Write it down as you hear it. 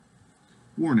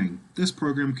Warning: this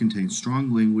program contains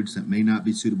strong language that may not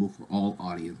be suitable for all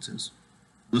audiences.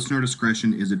 Listener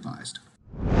discretion is advised.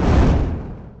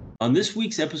 On this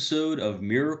week's episode of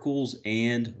Miracles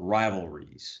and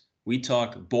Rivalries, we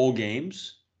talk bowl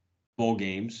games,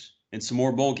 and some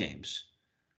more bowl games.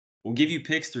 We'll give you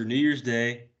picks through New Year's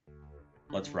Day.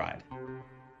 Let's ride.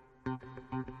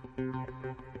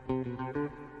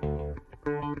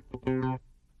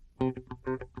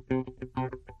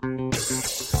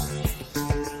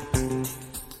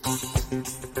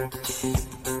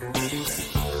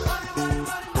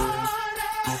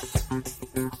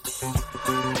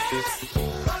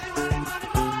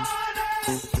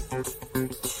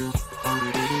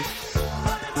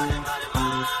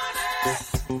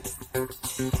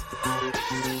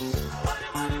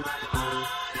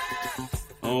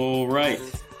 All right,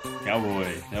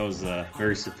 Cowboy. That was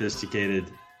very sophisticated.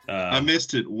 I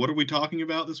missed it. What are we talking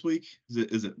about this week?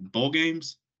 Is it bowl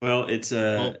games? Well, it's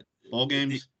Bowl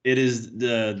games. It is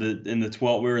the in the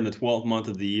 12th. We're in the 12th month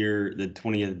of the year, the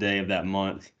 20th day of that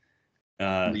month.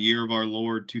 The year of our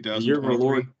Lord, The year of our 2023.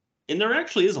 Lord. And there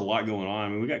actually is a lot going on. I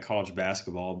mean, we got college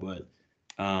basketball, but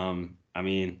I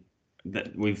mean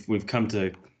that we've come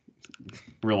to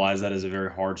realize that is a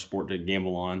very hard sport to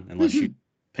gamble on unless you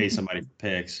pay somebody for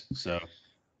picks. So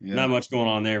Yeah. not much going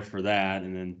on there for that.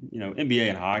 And then NBA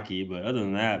and hockey, but other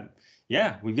than that,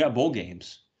 yeah, we've got bowl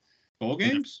games. Bowl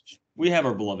games? We have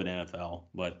our beloved NFL,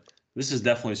 but this is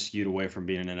definitely skewed away from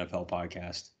being an NFL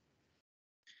podcast.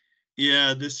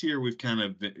 Yeah, this year we've kind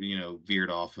of veered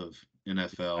off of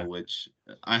NFL, which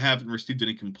I haven't received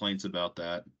any complaints about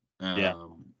that. Yeah.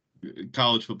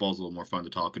 College football is a little more fun to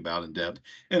talk about in depth.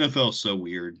 NFL is so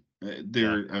weird.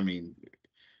 I mean,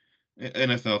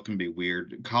 NFL can be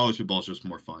weird. College football is just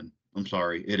more fun. I'm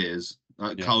sorry, it is.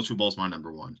 Yeah. College football is my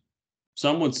number one.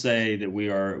 Some would say that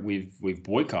we've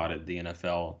boycotted the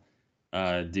NFL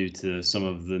due to some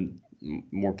of the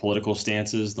more political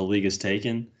stances the league has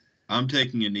taken. I'm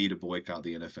taking a knee to boycott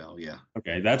the NFL. Yeah.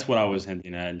 Okay, that's what I was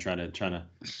hinting at and trying to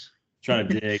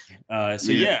dig.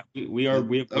 So yeah, we have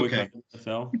boycotted Okay. the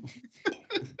NFL.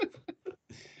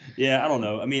 Yeah, I don't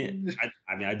know. I mean,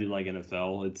 I do like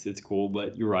NFL. It's cool,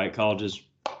 but you're right. College is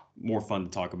more fun to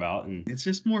talk about, and It's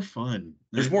just more fun.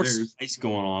 there's more spice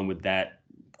going on with that.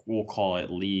 We'll call it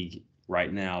league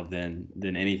right now than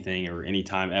anything or any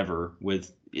time ever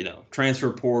with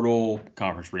transfer portal,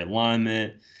 conference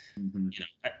realignment. Mhm.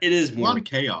 It is a more lot of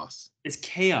chaos. It's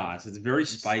chaos. It's very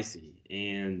spicy,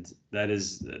 and that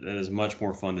is much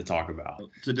more fun to talk about.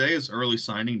 Today is early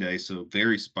signing day, so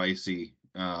very spicy.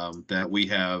 That we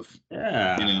have,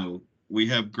 Yeah. we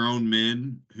have grown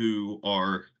men who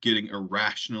are getting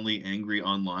irrationally angry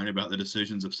online about the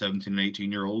decisions of 17 and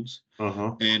 18-year-olds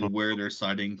Uh-huh. and where they're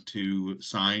deciding to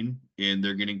sign, and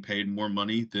they're getting paid more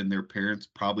money than their parents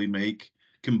probably make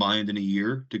combined in a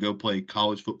year to go play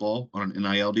college football on an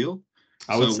NIL deal.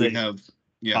 I would So say we have,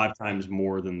 yeah, 5 times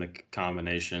more than the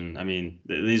combination. I mean,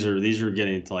 these are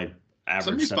getting to like some of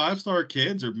average. these 5-star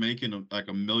kids are making like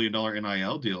 $1 million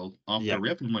NIL deal off Yeah. the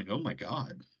rip. I'm like, oh my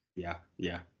God.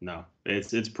 Yeah. No,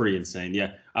 it's pretty insane.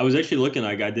 Yeah, I was actually looking.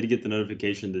 I did get the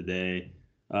notification today.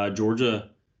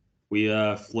 Georgia, we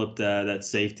flipped that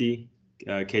safety,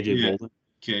 KJ Yeah. Bolden.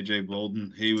 KJ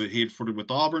Bolden. He had flirted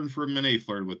with Auburn for a minute. He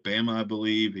flirted with Bama, I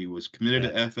believe. He was committed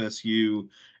to FSU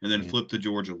and then Yeah. flipped to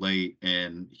Georgia late.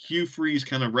 And Hugh Freeze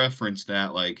kind of referenced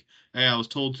that, like, hey, I was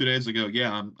told 2 days ago,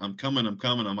 yeah, I'm coming,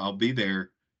 I'll be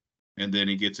there. And then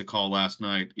he gets a call last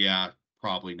night. Yeah,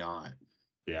 probably not.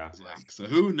 Yeah. Like, so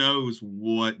who knows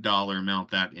what dollar amount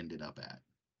that ended up at?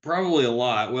 Probably a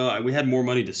lot. Well, we had more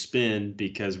money to spend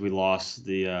because we lost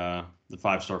the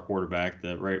 5-star quarterback,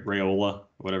 the Rayola,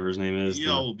 whatever his name is.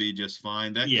 Y'all will be just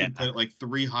fine. That Yeah. kid played at like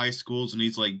 3 high schools and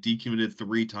he's like decommitted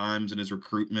 3 times in his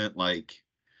recruitment. Like,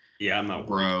 Yeah, I'm not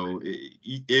bro, worried.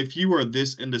 if you are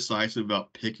this indecisive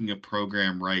about picking a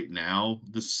program right now,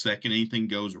 the second anything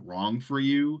goes wrong for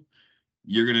you,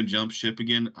 you're gonna jump ship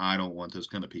again. I don't want those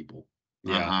kind of people.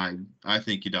 Yeah. I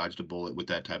think you dodged a bullet with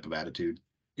that type of attitude.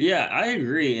 Yeah, I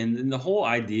agree. And then the whole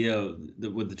idea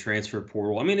with the transfer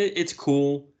portal, I mean, it's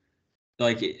cool.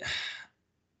 Like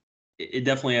it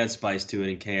definitely adds spice to it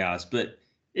and chaos, but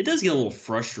it does get a little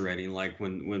frustrating. Like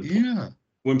Yeah.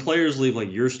 when players leave,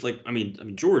 like I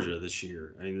mean Georgia this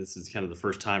year. I mean, this is kind of the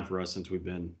first time for us since we've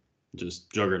been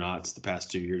just juggernauts the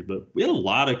past 2 years. But we had a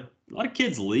lot of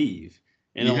kids leave,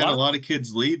 and You had a lot of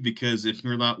kids leave because if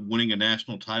you're not winning a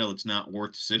national title, it's not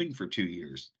worth sitting for 2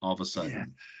 years all of a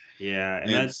sudden. Yeah,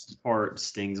 and that part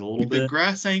stings a little The bit.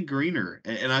 grass ain't greener.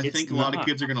 And I It's think a lot of not.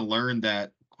 kids are going to learn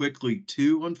that quickly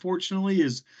too, unfortunately,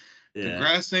 is The Yeah.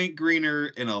 grass ain't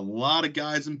greener, and a lot of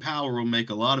guys in power will make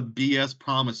a lot of BS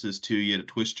promises to you to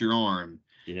twist your arm.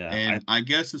 Yeah. And I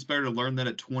guess it's better to learn that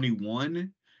at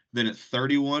 21 than at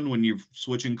 31 when you're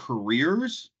switching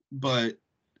careers. But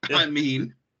Yeah. I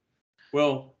mean,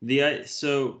 Well,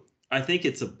 so I think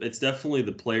it's definitely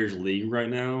the players' league right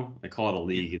now. I call it a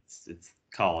league. It's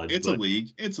college, it's a but league.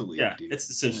 It's a yeah, league, dude. it's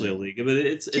essentially a Like, league. But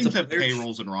it's a teams have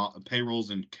players. payrolls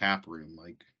and cap room.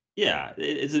 Like, Yeah,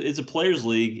 it's a players'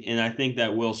 league, and I think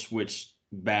that will switch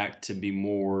back to be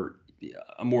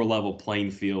a more level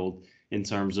playing field in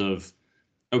terms of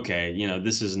okay,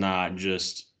 this is not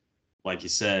just like you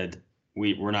said,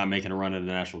 we're not making a run at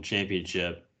the national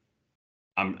championship.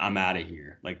 I'm out of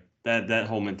here. Like that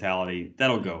whole mentality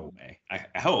that'll go away.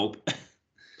 I hope.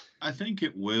 I think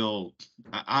it will.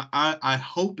 I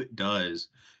hope it does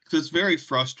because it's very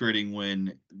frustrating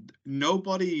when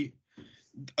nobody,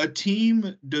 a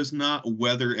team does not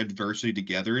weather adversity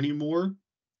together anymore.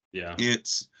 Yeah.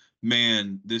 It's,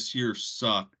 man, this year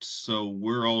sucked, so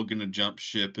we're all gonna jump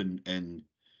ship and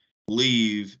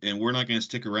leave, and we're not gonna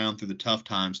stick around through the tough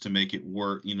times to make it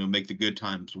work, make the good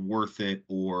times worth it,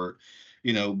 or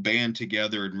band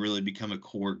together and really become a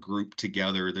core group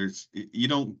together. You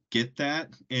don't get that,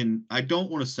 and I don't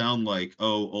want to sound like,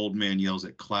 oh, old man yells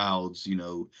at clouds,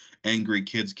 angry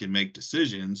kids can make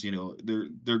decisions.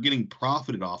 They're getting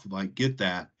profited off of. I get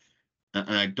that,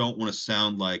 and I don't want to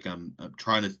sound like I'm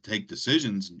trying to take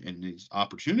decisions and these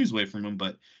opportunities away from them,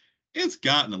 but it's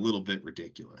gotten a little bit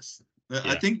ridiculous. I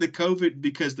Yeah. think because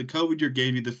the COVID year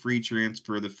gave you the free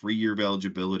transfer, the free year of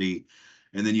eligibility,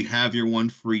 and then you have your one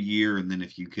free year, and then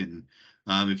if you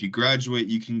graduate,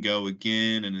 you can go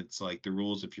again, and it's like the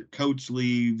rules if your coach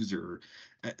leaves, or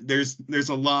there's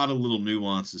a lot of little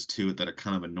nuances to it that are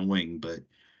kind of annoying, but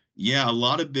yeah, a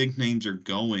lot of big names are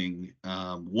going.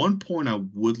 One point I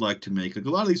would like to make, like a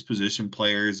lot of these position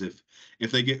players, if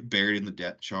they get buried in the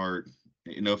depth chart,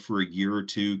 for a year or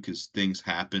two because things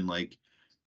happen, like,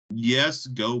 yes,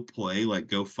 go play, like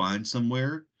go find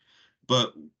somewhere.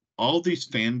 But all these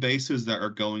fan bases that are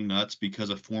going nuts because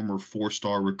a former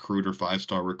 4-star recruit or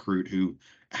 5-star recruit who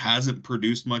hasn't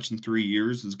produced much in 3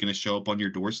 years is going to show up on your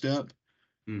doorstep.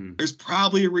 Mm. There's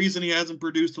probably a reason he hasn't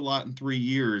produced a lot in 3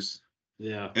 years.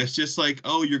 Yeah. It's just like,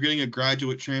 oh, you're getting a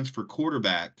graduate transfer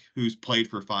quarterback who's played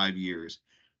for 5 years.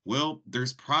 Well,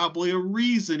 there's probably a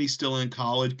reason he's still in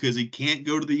college because he can't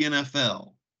go to the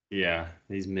NFL. Yeah.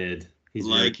 He's mid. He's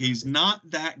very. Like, he's not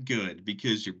that good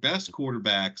because your best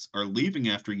quarterbacks are leaving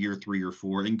after year 3 or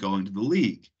 4 and going to the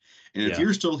league. And if Yeah.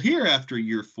 you're still here after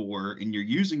year 4 and you're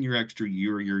using your extra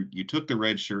year, you took the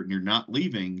red shirt and you're not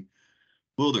leaving,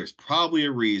 well, there's probably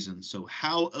a reason. So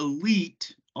how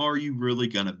elite are you really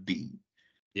gonna be?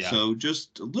 Yeah. So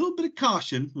just a little bit of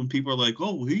caution when people are like,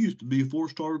 "Oh, well, he used to be a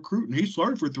 4-star recruit and he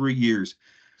started for 3 years."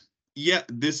 Yeah,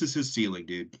 this is his ceiling,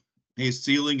 dude. His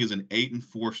ceiling is an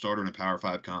 8-4 starter in a Power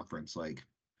 5 conference. Like,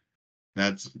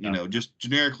 that's, Yeah. just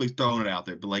generically throwing it out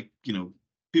there. But, like,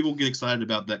 people get excited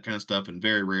about that kind of stuff, and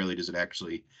very rarely does it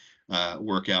actually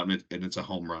work out, and it's a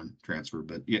home run transfer.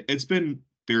 But yeah, it's been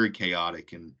very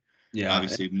chaotic, and Yeah.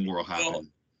 obviously more will Well,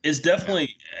 happen. it's Yeah.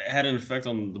 definitely had an effect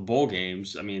on the bowl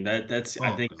games. I mean, that's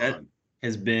I Oh think that God.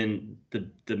 has been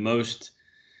the most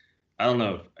I don't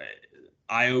know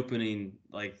eye-opening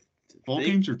like Bowl thing.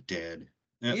 games are dead.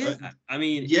 Yeah, I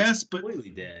mean, it's Yes, but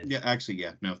completely dead. yeah, actually,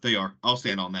 yeah, no, they are. I'll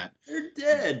stand on that. They're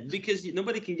dead because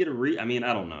nobody can get a read. I mean,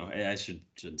 I don't know. I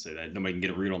shouldn't say that. Nobody can get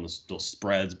a read on those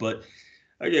spreads. But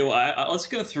okay, well, let's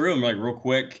go through them like real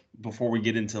quick before we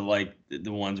get into like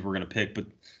the ones we're gonna pick. But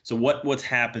so what's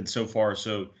happened so far?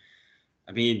 So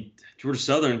I mean, Georgia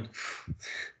Southern.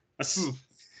 That's,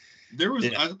 There was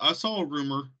yeah. I saw a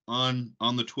rumor on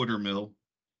the Twitter mill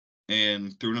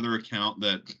and through another account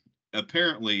that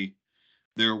apparently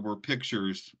there were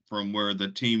pictures from where the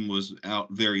team was out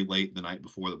very late the night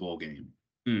before the bowl game,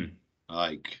 Hmm.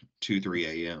 like 2-3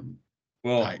 a.m.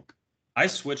 Well, type. I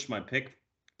switched my pick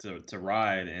to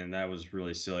ride, and that was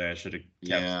really silly. I should have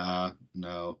kept. Yeah,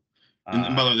 no.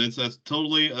 And by Uh, the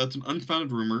way, that's an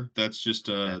unfounded rumor. That's just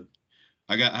yeah.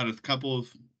 I had a couple of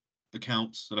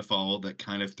accounts that I follow that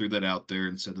kind of threw that out there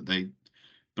and said that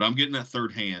but I'm getting that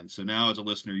third hand. So now as a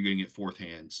listener, you're getting it fourth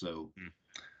hand. So Hmm.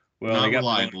 Well, they not got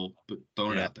blown. reliable, but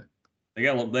throwing it Yeah, out there.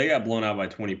 they got blown out by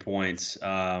 20 points. Did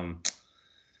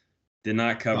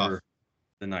not Tough. cover.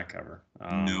 Did not cover.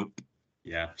 Nope.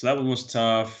 Yeah, so that one was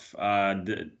tough.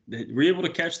 Were you able to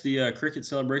catch the Cricket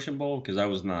Celebration Bowl? Because I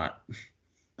was not.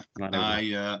 Not able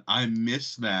to. I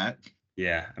miss that.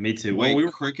 Yeah, me too. Well, we Wait,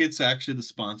 were. Cricket's actually the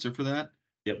sponsor for that?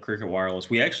 Yep, Cricket Wireless.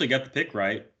 We actually got the pick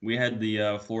right. We had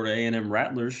the Florida A&M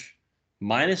Rattlers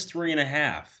minus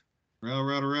 3.5. Rattle,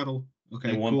 rattle, rattle.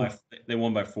 Okay, cool. They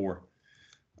won by 4.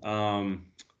 Good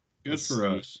Let's for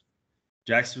see. us.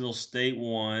 Jacksonville State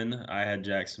won. I had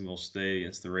Jacksonville State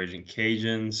against the Raging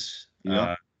Cajuns.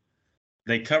 Yep.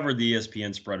 They covered the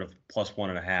ESPN spread of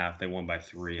 +1.5. They won by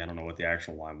 3. I don't know what the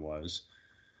actual line was.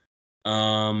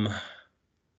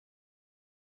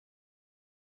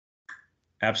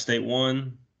 App State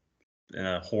won.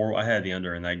 I had the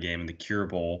under in that game in the Cure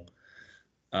Bowl.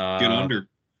 Good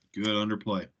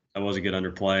underplay. That was a good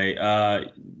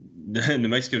underplay. New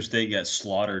Mexico State got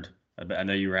slaughtered. I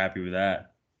know you were happy with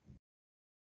that.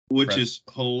 Which is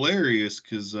hilarious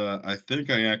because I think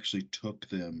I actually took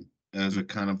them as a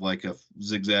kind of like a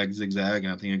zigzag, and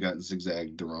I think I got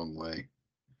zigzagged the wrong way.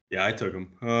 Yeah, I took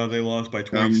them. They lost by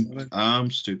 27. I'm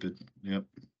stupid. Yep.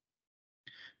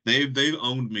 They've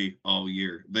owned me all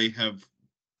year. They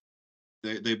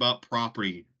bought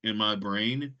property in my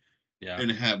brain,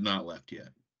 and have not left yet.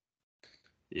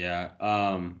 Yeah.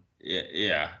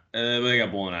 Yeah. They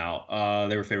got blown out.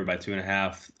 They were favored by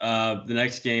 2.5. The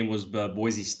next game was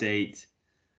Boise State.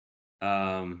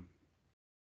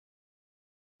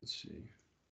 Let's see.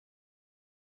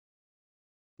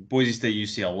 Boise State,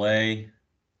 UCLA.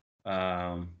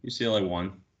 UCLA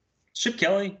won. Chip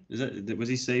Kelly, was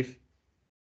he safe?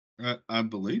 I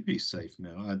believe he's safe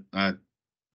now. I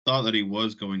thought that he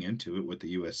was going into it with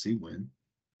the USC win.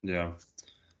 Yeah.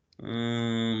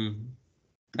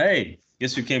 Hey,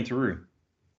 guess who came through?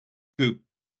 Who?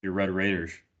 Your Red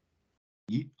Raiders.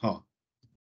 Yeehaw.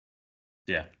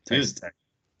 Yeah, Texas Tech.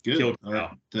 Good.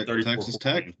 Texas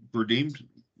Tech redeemed a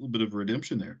little bit of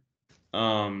redemption there.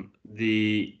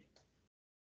 The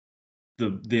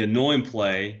annoying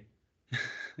play,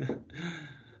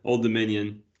 Old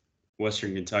Dominion,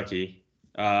 Western Kentucky.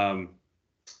 Old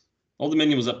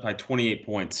Dominion was up by 28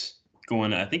 points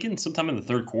going, I think, sometime in the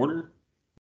third quarter.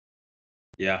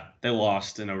 Yeah, they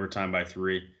lost in overtime by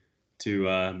 3 to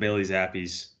Bailey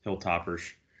Zappi's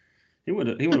Hilltoppers. He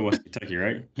went to West Kentucky,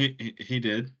 right? He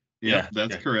did. Yep,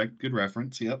 that's correct. Good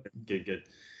reference. Yep. Good.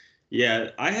 Yeah,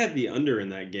 I had the under in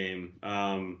that game.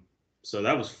 So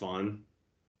that was fun.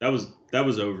 That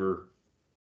was over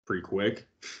pretty quick.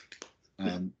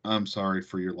 I'm sorry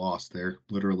for your loss there.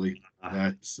 Literally.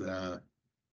 That's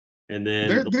and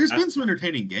then there's been some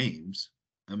entertaining games.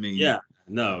 I mean, yeah,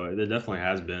 no, there definitely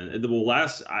has been. Well,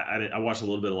 I watched a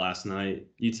little bit of last night.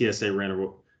 UTSA ran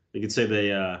you could say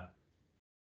they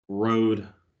rode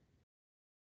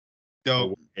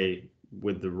away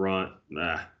with the run.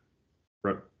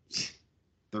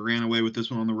 They ran away with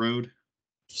this one on the road.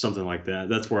 Something like that.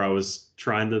 That's where I was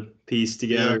trying to piece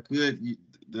together. Yeah, good.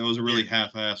 That was a really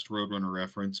half-assed Roadrunner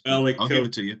reference. Well, I'll give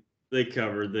it to you. They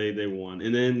covered. They won,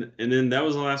 and then that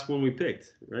was the last one we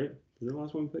picked, right? Is that the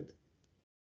last one we picked?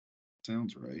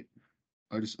 Sounds right.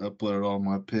 I just uploaded all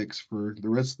my picks for the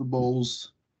rest of the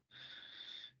bowls.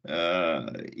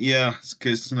 Yeah,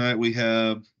 because tonight we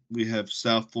have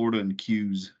South Florida and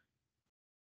Q's,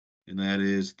 and that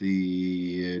is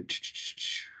the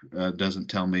doesn't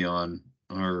tell me on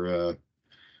our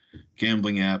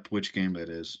gambling app which game that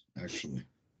is actually.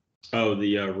 Oh,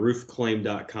 the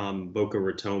roofclaim.com Boca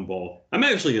Raton Bowl. I'm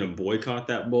actually going to boycott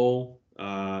that bowl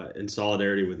in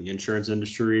solidarity with the insurance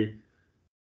industry.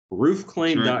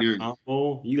 Roofclaim.com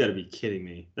bowl? You got to be kidding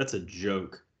me. That's a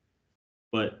joke.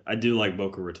 But I do like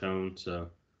Boca Raton, so.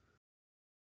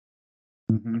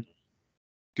 Because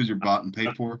you're bought and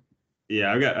paid for?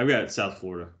 Yeah, I've got South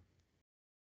Florida.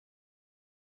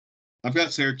 I've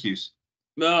got Syracuse.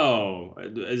 No.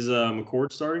 Is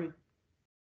McCord starting?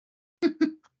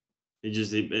 He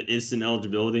just instant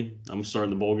eligibility. I'm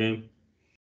starting the bowl game.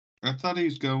 I thought he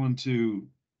was going to.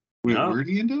 Wait, no. Where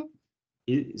did he end up?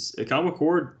 Kyle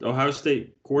McCord, Ohio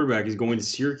State quarterback, is going to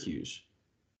Syracuse.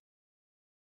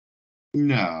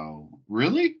 No,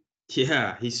 really?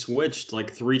 Yeah, he switched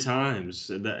like 3 times.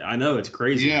 I know, it's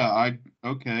crazy. Yeah,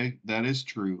 okay, that is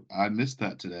true. I missed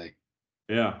that today.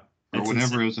 Yeah, or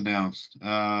whenever it was announced.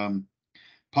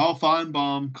 Paul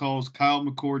Feinbaum calls Kyle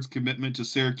McCord's commitment to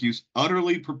Syracuse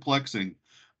utterly perplexing.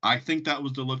 I think that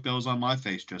was the look that was on my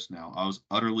face just now. I was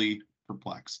utterly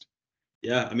perplexed.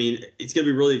 Yeah, I mean, it's going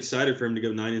to be really excited for him to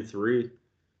go 9-3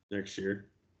 next year.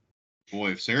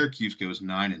 Boy, if Syracuse goes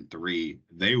 9-3,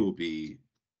 they will be.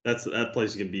 That place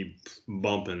is going to be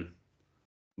bumping.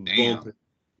 Damn. Bumping.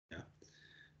 Yeah.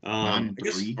 I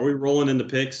guess, are we rolling into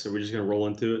picks? Or are we just going to roll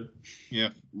into it? Yeah.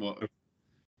 Well. Cool.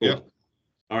 Yep.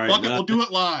 All right. Fuck it, we'll do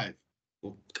it live.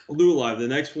 We'll do it live. The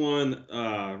next one,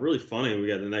 really funny. We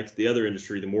got the other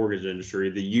industry, the mortgage industry,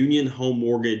 the Union Home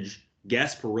Mortgage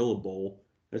Gasparilla Bowl.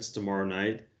 That's tomorrow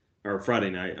night or Friday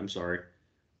night. I'm sorry.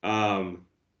 We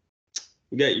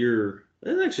got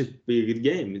that'll actually be a good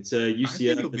game. It's UCF. I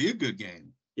think it'll be a good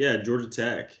game. Yeah, Georgia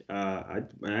Tech. I'm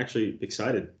actually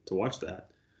excited to watch that.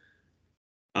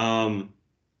 I'm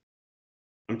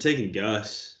taking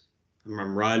Gus.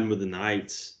 I'm riding with the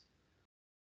Knights.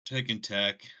 Taking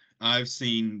Tech. I've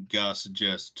seen Gus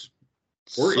just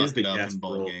Where is suck the it up in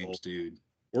bowl Gasparilla games, Bowl?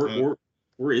 dude.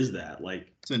 Where is that?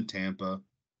 Like, It's in Tampa.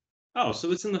 oh,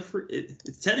 so it's in the free.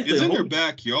 It's technically It's a in their home game.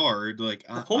 backyard. Like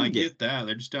A I home game. get that.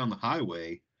 They're just down the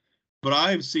highway. But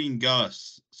I've seen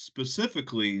Gus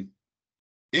specifically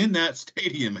in that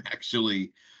stadium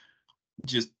actually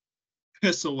just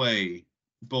piss away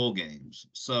bowl games.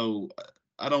 So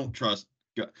I don't trust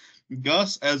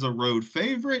Gus as a road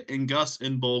favorite, and Gus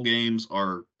in bowl games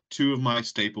are two of my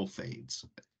staple fades.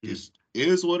 Just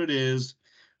is what it is.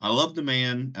 I love the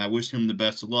man. I wish him the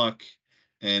best of luck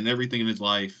and everything in his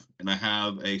life. And I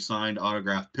have a signed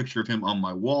autographed picture of him on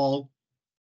my wall.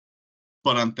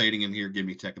 But I'm fading him here. Give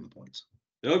me Tech in the points.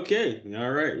 Okay,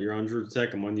 all right. You're on Georgia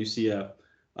Tech. I'm on UCF.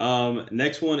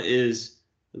 Next one is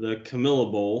the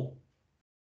Camilla Bowl.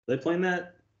 Are they playing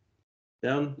that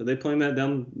down? Are they playing that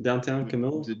downtown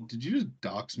Camilla? Did you just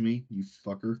dox me, you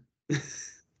fucker?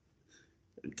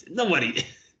 Nobody.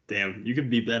 Damn, you can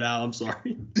beep that out. I'm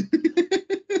sorry.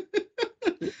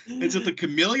 Is it the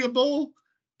Camellia Bowl?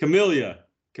 Camellia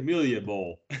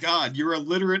Bowl. God, you're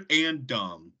illiterate and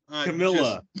dumb.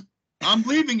 Camilla. I'm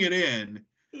leaving it in.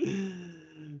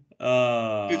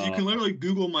 Because you can literally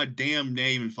Google my damn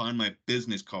name and find my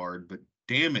business card, but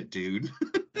damn it, dude.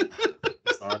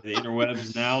 Sorry, the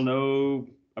interwebs now know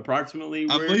approximately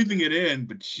where. I'm leaving it in,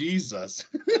 but Jesus.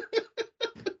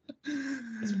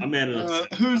 I'm mad enough.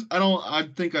 I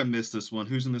think I missed this one.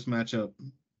 Who's in this matchup?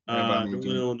 Northern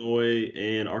Illinois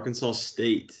and Arkansas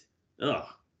State. Ugh.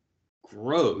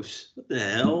 Gross. What the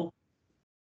hell?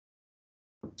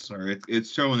 Sorry,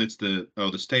 it's showing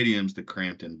the stadium's the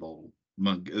Crampton Bowl.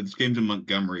 This game's in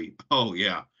Montgomery. Oh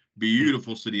yeah,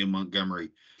 beautiful city of Montgomery.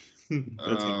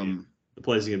 The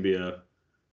place is gonna be a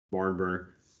barn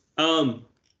burner.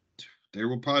 There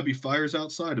will probably be fires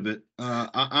outside of it.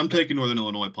 I'm taking Northern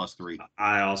Illinois +3.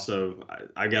 I got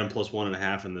them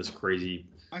 +1.5 in this crazy.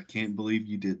 I can't believe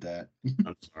you did that.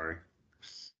 I'm sorry.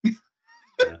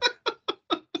 Yeah.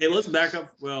 Hey, let's back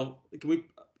up. Well, can we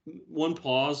one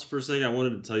pause for a second? I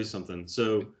wanted to tell you something.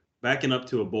 So backing up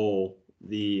to a bowl,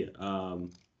 the Old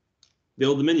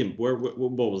Dominion.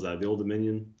 What bowl was that? The Old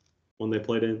Dominion one they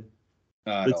played in.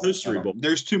 The Toastery Bowl.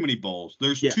 There's too many bowls.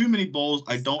 Too many bowls.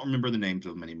 I don't remember the names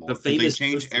of them anymore. They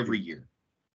change every year.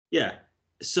 Yeah.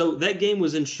 So that game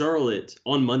was in Charlotte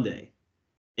on Monday,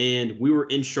 and we were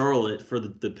in Charlotte for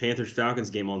the Panthers-Falcons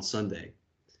game on Sunday.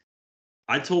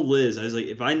 I told Liz, I was like,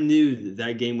 if I knew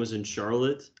that game was in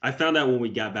Charlotte, I found out when we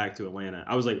got back to Atlanta.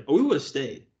 I was like, oh, we would have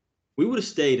stayed. We would have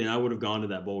stayed, and I would have gone to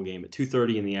that bowl game at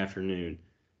 2:30 in the afternoon.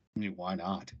 I mean, why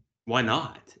not? Why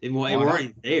not? We're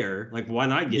already there. Like, why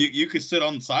not get? You could sit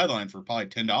on the sideline for probably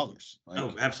 $10.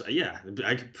 Oh, absolutely. Yeah,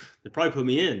 they probably put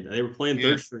me in. They were playing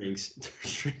third strings.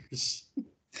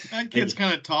 That kid's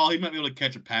kind of tall. He might be able to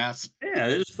catch a pass. Yeah,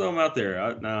 they just throw him out there.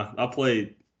 I'll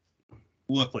play.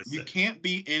 Look, you can't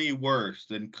be any worse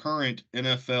than current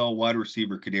NFL wide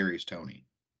receiver Kadarius Toney.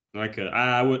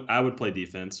 I would play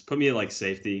defense. Put me at like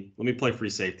safety. Let me play free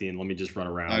safety and let me just run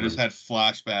around. I just had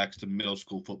flashbacks to middle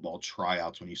school football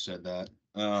tryouts when you said that.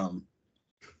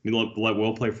 Let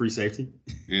Will play free safety.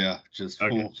 Yeah, just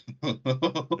okay.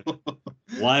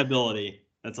 Liability.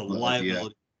 That's a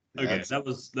liability. Yeah, okay, that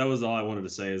was all I wanted to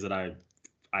say. Is that I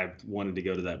wanted to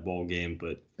go to that bowl game,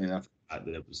 but yeah,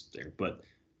 that was there, but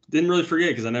didn't really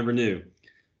forget because I never knew.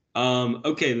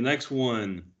 Okay, the next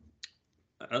one.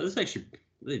 This is actually.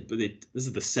 This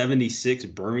is the 76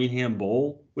 Birmingham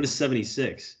Bowl. What is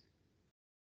 76?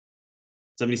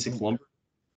 76 lumber?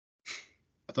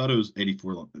 I thought it was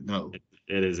 84 lumber. No.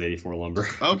 It is 84 lumber.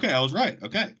 Okay, I was right.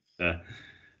 Okay. We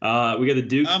got the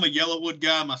Duke. I'm a Yellowwood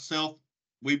guy myself.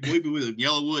 We be with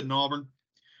Yellowwood in Auburn.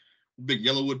 Big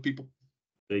Yellowwood people.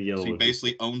 Big Yellowwood. So he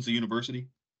basically owns the university.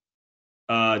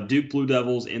 Duke Blue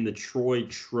Devils and the Troy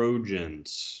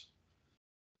Trojans.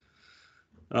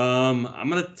 I'm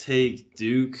gonna take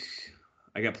Duke.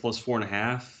 I got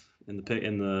 +4.5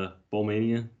 in the Bowl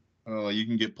Mania. Oh, you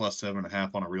can get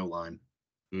 +7.5 on a real line.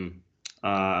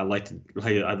 I'd like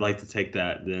to take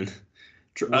that then.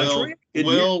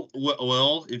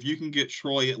 Well, if you can get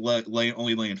Troy at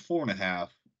only laying 4.5,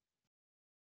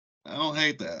 I don't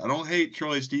hate that. I don't hate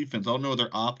Troy's defense. I don't know what their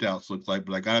opt-outs look like,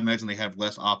 but I gotta imagine they have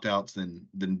less opt-outs than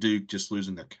Duke, just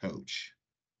losing their coach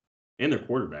and their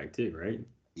quarterback too, right?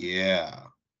 Yeah.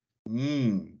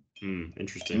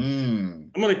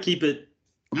 Interesting. I'm gonna keep it.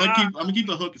 I'm gonna keep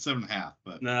the hook at 7.5.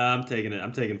 But nah, I'm taking it.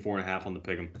 I'm taking 4.5 on the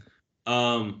pick'em.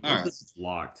 Right. This is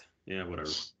locked. Yeah, whatever.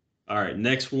 All right,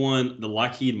 next one, the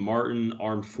Lockheed Martin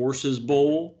Armed Forces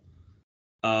Bowl.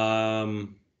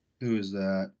 Who is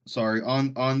that? Sorry,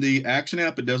 on the Action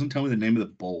app, it doesn't tell me the name of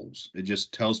the bowls. It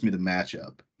just tells me the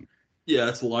matchup. Yeah,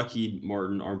 it's the Lockheed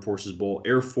Martin Armed Forces Bowl,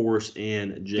 Air Force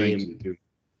and Thank JMU. you.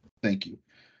 Thank you.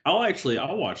 I'll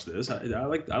watch this. I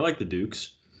like the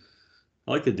Dukes.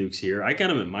 I like the Dukes here. I got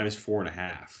them at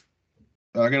 -4.5.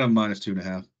 I got a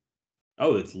 -2.5.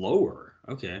 Oh, it's lower.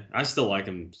 Okay, I still like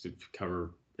them to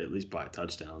cover at least by a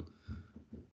touchdown.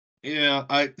 Yeah,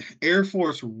 Air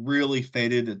Force really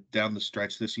faded down the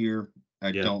stretch this year.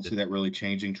 I don't see that really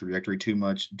changing trajectory too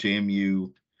much.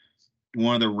 JMU,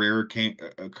 one of the rare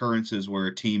occurrences where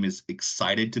a team is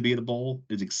excited to be at a bowl,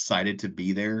 is excited to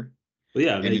be there, well,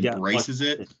 yeah, and they embraces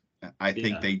it. I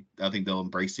yeah. think they'll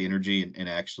embrace the energy and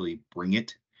actually bring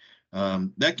it.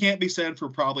 That can't be said for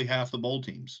probably half the bowl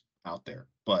teams out there,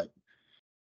 but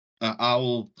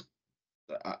I'll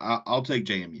take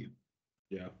JMU.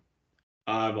 Yeah.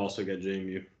 I've also got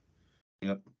JMU.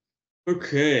 Yep.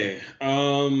 Okay.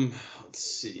 Let's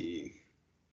see.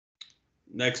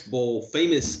 Next bowl,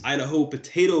 famous Idaho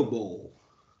Potato Bowl.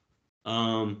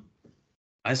 I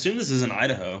assume this is in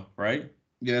Idaho, right?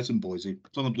 Yeah, it's in Boise.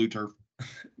 It's on the blue turf.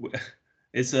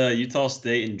 It's Utah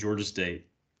State and Georgia State.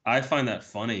 I find that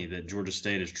funny that Georgia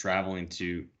State is traveling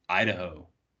to Idaho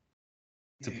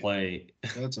to play.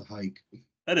 That's a hike.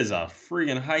 That is a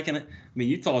freaking hike. And I mean,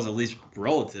 Utah is at least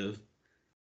relative.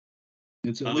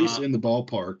 It's at least in the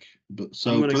ballpark. But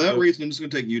so for that reason, I'm just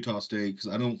going to take Utah State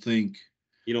because I don't think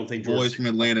you don't think boys from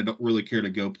Atlanta don't really care to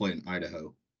go play in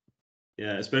Idaho.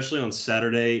 Yeah, especially on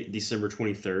Saturday, December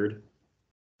 23rd.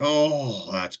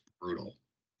 Oh, that's brutal.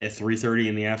 At 3:30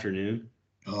 in the afternoon.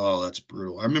 Oh, that's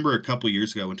brutal. I remember a couple of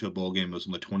years ago I went to a bowl game. It was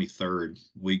on the 23rd.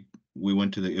 We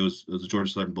went to it was a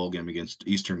Georgia Southern bowl game against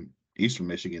Eastern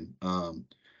Michigan.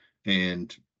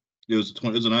 And it was the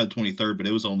 23rd, but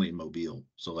it was only in Mobile.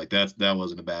 So like that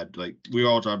wasn't a bad, like we were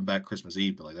all driving back Christmas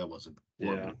Eve, but like that wasn't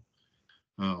horrible.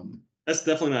 Yeah. That's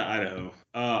definitely not Idaho.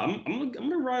 I'm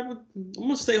gonna ride with. I'm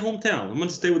gonna stay hometown. I'm gonna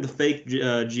stay with the fake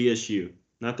GSU,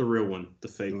 not the real one. The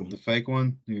fake one. The fake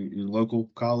one. Your local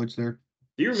college there.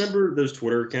 Do you remember those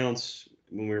Twitter accounts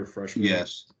when we were freshmen?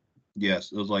 Yes.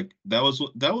 It was like that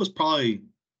was probably,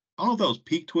 I don't know if that was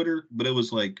peak Twitter, but it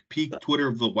was like peak Twitter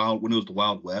of the wild when it was the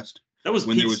Wild West. That was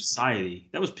peak society.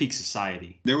 That was peak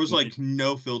society. There was like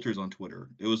no filters on Twitter.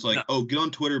 It was like, oh, get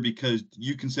on Twitter because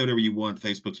you can say whatever you want.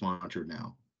 Facebook's monitored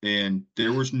now. And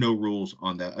there was no rules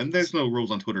on that. And there's no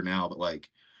rules on Twitter now, but like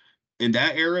in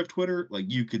that era of Twitter, like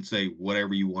you could say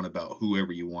whatever you want about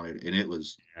whoever you wanted. And it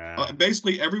was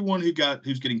basically everyone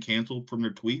who's getting canceled from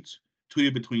their tweets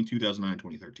tweeted between 2009 and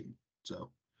 2013. So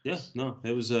yeah, no,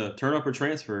 it was a turn up or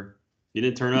transfer. You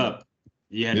didn't turn up,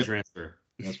 you had to transfer.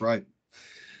 That's right.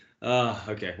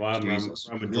 Okay. Well, I'm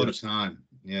what a time.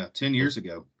 Yeah, 10 years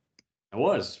ago. I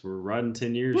was. We're riding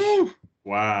 10 years. Woo!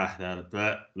 Wow.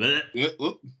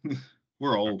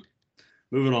 We're old.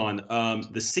 Moving on.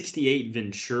 The 68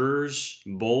 Ventures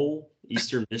Bowl,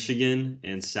 Eastern Michigan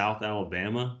and South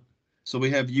Alabama. So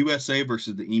we have USA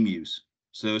versus the Emus.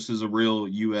 So this is a real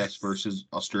US versus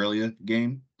Australia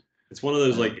game. It's one of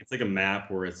those it's like a map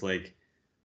where it's like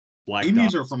black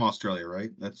Emus dots. Are from Australia,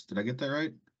 right? Did I get that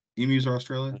right? Emus are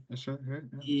Australia? That's right, right?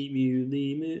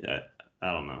 Emu.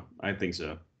 I don't know. I think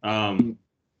so.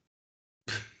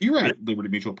 You read Liberty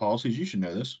Mutual Policies. You should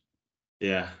know this.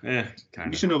 Yeah, kind of.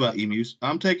 You should know about emus.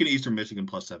 I'm taking Eastern Michigan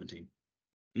plus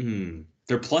 17.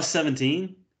 They're plus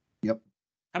 17? Yep.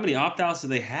 How many opt-outs do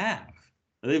they have?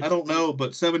 I don't know,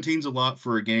 but 17's a lot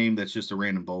for a game that's just a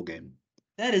random bowl game.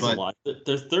 That is a lot.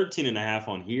 There's 13.5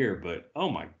 on here, but oh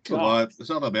my god.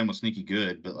 South Alabama sneaky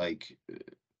good, but like,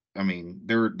 I mean,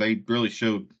 they really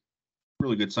showed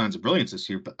really good signs of brilliance this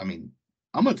year. But I mean,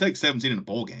 I'm gonna take 17 in a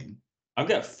bowl game. I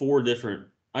got four different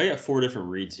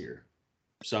reads here,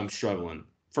 so I'm struggling.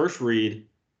 First read,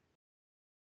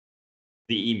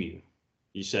 the Emu.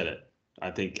 You said it.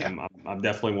 I think yeah. I'm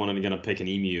definitely going to pick an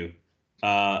Emu.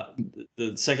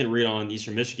 The second read on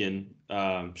Eastern Michigan.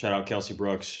 Shout out Kelsey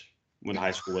Brooks. Went to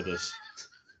high school with us.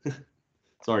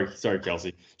 sorry,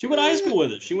 Kelsey. She went to high school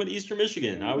with us. She went to Eastern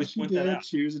Michigan. I always point that out.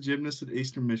 She was a gymnast at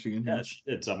Eastern Michigan. Yeah,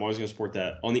 I'm always going to support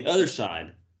that. On the other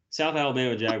side, South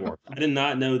Alabama Jaguars. I did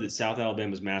not know that South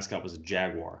Alabama's mascot was a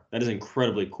jaguar. That is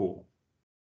incredibly cool.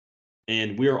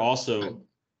 And we are also,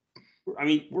 I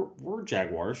mean, we're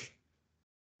Jaguars.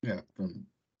 Yeah.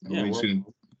 We're just going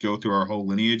to go through our whole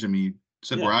lineage. I mean, you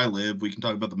said where I live. We can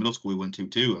talk about the middle school we went to,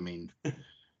 too. I mean.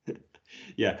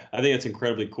 Yeah, I think it's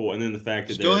incredibly cool. And then the fact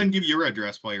that go ahead and give your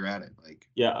address while you're at it.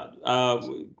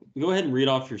 go ahead and read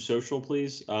off your social,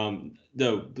 please.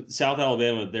 No, South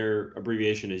Alabama, their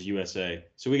abbreviation is USA.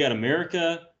 So we got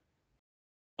America,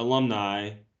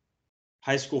 alumni,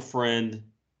 high school friend,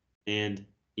 and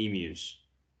emus.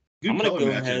 I'm Good gonna color go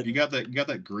matchup. ahead. You got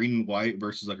that green and white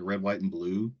versus like a red, white, and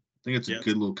blue. I think it's a Yep,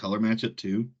 good little color matchup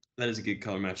too. that is a good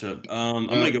color matchup. I'm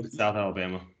Uh, gonna go with South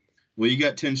Alabama. well, you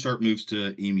got 10 sharp moves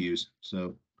to emus,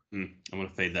 so I'm gonna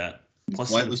fade that. Plus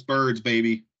seven. flightless birds,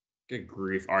 baby. Good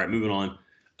grief. All right, moving on.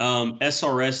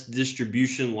 SRS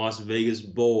Distribution Las Vegas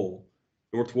Bowl,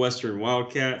 Northwestern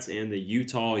Wildcats and the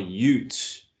Utah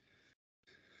Utes.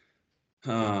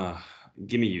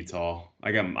 Give me Utah.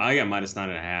 I got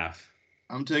 -9.5.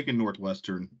 I'm taking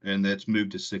Northwestern, and that's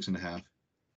moved to 6.5.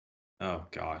 Oh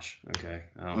gosh. Okay.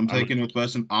 I'm taking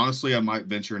Northwestern. Honestly, I might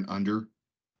venture an under.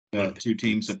 Two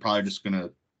teams that probably just going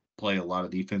to play a lot of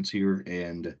defense here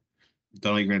and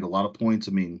don't even get a lot of points.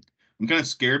 I mean, I'm kind of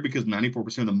scared because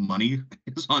 94% of the money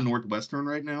is on Northwestern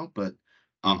right now, but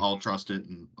I'll trust it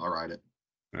and I'll ride it.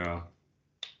 Yeah.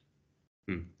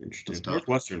 Interesting. That's tough.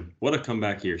 Northwestern. What a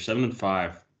comeback here.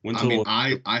 7-5. I mean,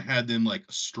 I had them like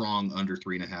strong under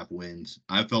 3.5 wins.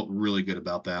 I felt really good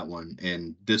about that one.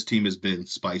 And this team has been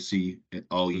spicy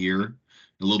all year,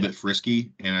 a little bit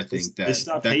frisky. And I think they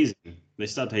stopped hazing. They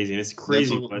stopped hazing. It's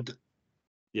crazy.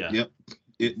 Yeah. Yep.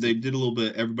 They did a little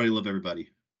bit. Everybody love everybody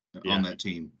on that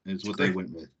team is what they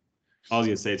went with. I was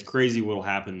gonna say it's crazy what'll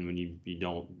happen when you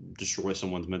don't destroy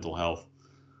someone's mental health.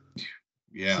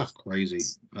 Yeah, crazy.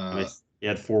 He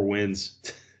had 4 wins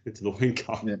into the win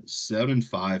column. Yeah,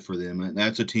 7-5 for them. And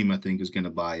that's a team I think is going to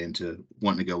buy into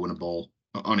wanting to go win a bowl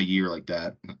on a year like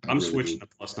that. I'm really switching to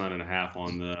 +9.5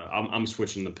 on the. I'm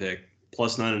switching the pick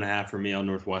 +9.5 for me on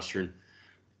Northwestern.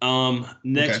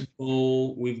 Next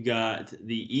bowl we've got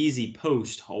the Easy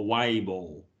Post Hawaii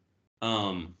Bowl.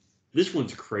 This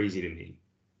one's crazy to me.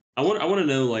 I want to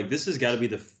know, like, this has got to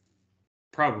be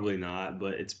probably not,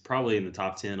 but it's probably in the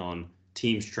top 10 on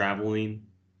teams traveling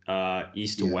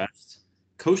east to west.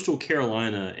 Coastal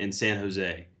Carolina and San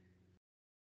Jose.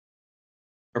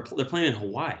 They're playing in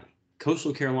Hawaii.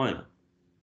 Coastal Carolina.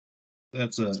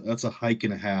 That's a hike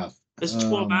and a half. That's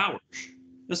 12 hours.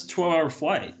 That's a 12-hour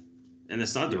flight, and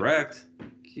it's not direct.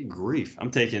 Good grief! I'm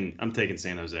taking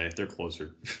San Jose. They're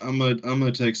closer. I'm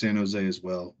gonna take San Jose as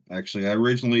well. Actually, I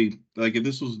originally, like, if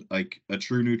this was like a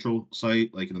true neutral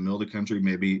site, like in the middle of the country,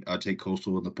 maybe I'd take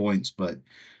Coastal with the points. But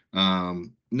no,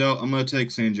 I'm gonna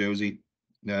take San Jose.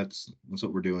 That's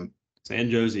what we're doing.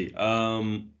 San Jose.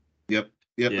 Yep.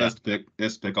 That's the pick.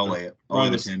 That's the pick. I'll lay it. I'll lay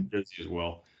the 10. Jose as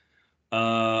well.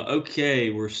 Okay,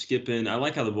 we're skipping. I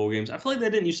like how the bowl games. I feel like they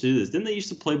didn't used to do this. Didn't they used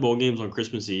to play bowl games on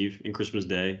Christmas Eve and Christmas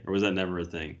Day, or was that never a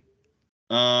thing?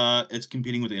 It's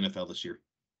competing with the NFL this year.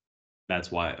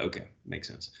 That's why. Okay, makes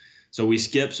sense. So we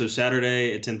skip. So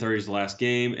Saturday at 10:30 is the last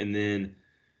game, and then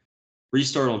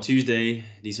restart on Tuesday,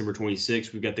 December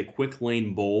 26th. We've got the Quick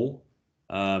Lane Bowl,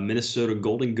 Minnesota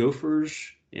Golden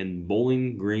Gophers and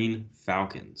Bowling Green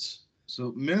Falcons.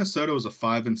 So Minnesota was a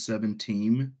 5-7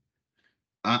 team.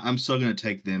 I'm still going to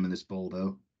take them in this bowl,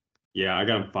 though. Yeah, I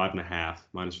got them 5.5,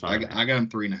 -5. I got them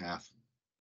 3.5.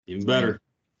 Even better.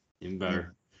 Even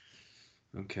better.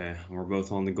 Okay, we're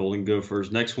both on the Golden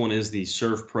Gophers. Next one is the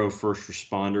Surf Pro First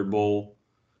Responder Bowl.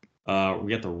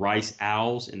 We got the Rice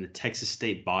Owls and the Texas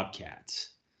State Bobcats.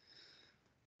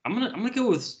 I'm gonna go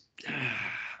with.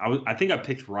 I think I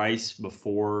picked Rice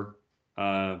before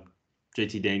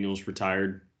JT Daniels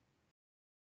retired.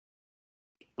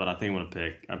 But I think I'm gonna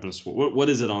pick. What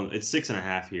is it on? It's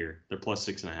 6.5 here. They're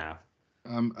 +6.5.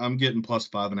 I'm getting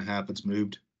 +5.5. It's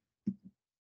moved.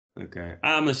 Okay,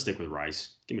 I'm gonna stick with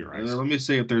Rice. Give me Rice. Let me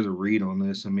see if there's a read on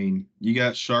this. I mean, you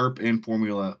got sharp and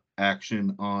formula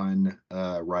action on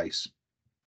Rice.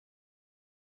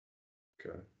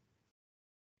 Okay.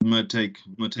 I'm gonna take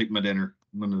my dinner.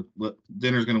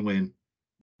 Dinner's gonna win.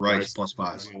 Rice +5.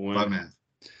 5.5.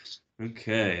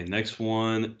 Okay, next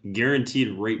one, guaranteed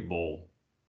rate bowl.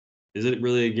 Is it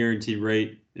really a guaranteed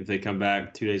rate if they come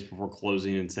back 2 days before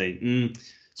closing and say,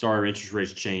 sorry, our interest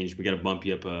rates changed. We got to bump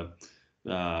you up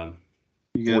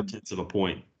 0.4 of a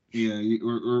point. Yeah,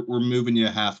 we're moving you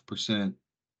 0.5%.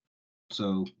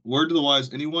 So word to the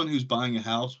wise, anyone who's buying a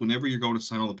house, whenever you're going to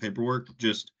sign all the paperwork,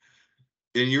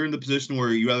 and you're in the position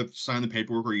where you either sign the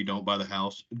paperwork or you don't buy the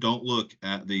house, don't look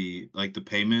at the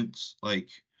payments, where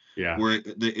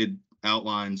it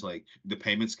outlines like the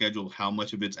payment schedule, how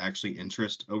much of it's actually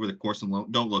interest over the course of the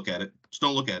loan. Don't look at it. Just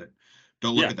don't look at it.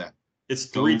 Don't look at that. It's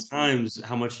 3 times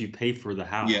how much you pay for the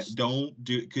house. Yeah, don't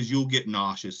do it because you'll get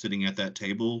nauseous sitting at that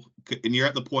table. And you're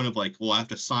at the point of like, well, I have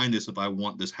to sign this if I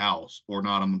want this house or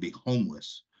not. I'm going to be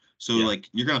homeless. So Yeah. like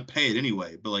you're gonna pay it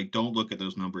anyway, but like don't look at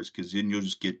those numbers because then you'll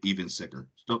just get even sicker.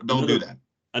 Don't Another do that.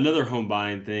 another home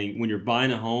buying thing. When you're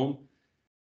buying a home,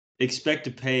 expect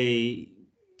to pay,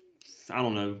 I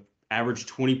don't know, average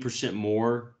 20%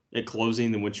 more at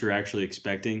closing than what you're actually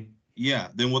expecting. Yeah,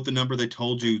 then what the number they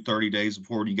told you 30 days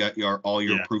before you got all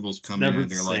your Yeah. approvals It's come in, never and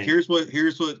the they're like, same.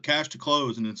 here's what cash to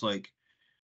close, and it's like,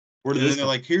 Where did and then this they're come?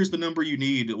 like, here's the number you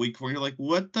need a week before. You're like,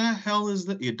 what the hell is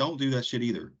that? You don't do that shit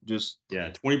either. Just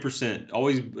Yeah, 20%.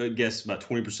 Always guess about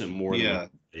 20% more than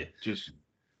what. yeah, Yeah. just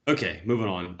Okay, moving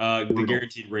on. The brutal.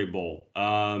 Guaranteed Rate Bowl.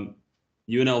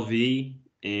 UNLV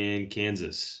and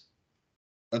Kansas.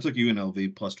 I took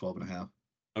UNLV plus 12.5.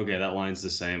 Okay, that line's the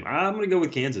same. I'm gonna go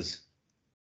with Kansas.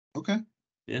 Okay.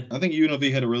 Yeah, I think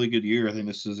UNLV had a really good year. I think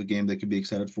this is a game they could be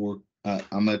excited for.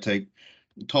 I'm going to take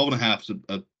 12.5 is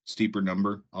a steeper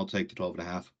number. I'll take the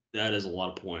 12.5. that is a lot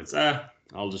of points.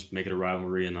 I'll just make it a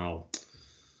rivalry and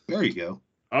There you go.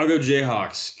 I'll go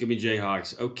Jayhawks. Give me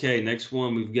Jayhawks. Okay, next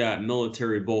one we've got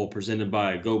Military Bowl presented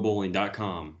by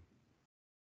GoBowling.com.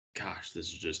 Gosh, this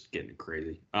is just getting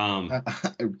crazy.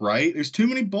 Right? There's too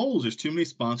many bowls. There's too many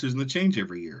sponsors, and they change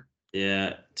every year.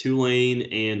 Yeah, Tulane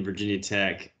and Virginia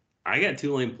Tech. I got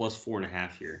Tulane plus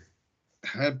 4.5 here.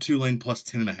 I have Tulane plus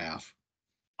 10.5.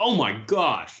 Oh my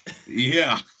gosh.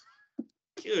 Yeah.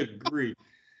 Good grief.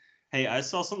 Hey, I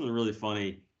saw something really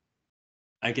funny.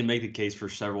 I can make the case for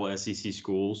several SEC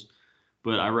schools,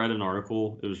 but I read an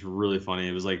article. It was really funny.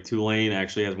 It was like Tulane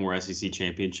actually has more SEC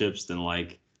championships than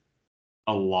like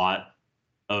a lot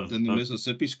Then the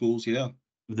Mississippi schools, yeah.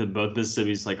 than both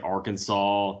Mississippi's, like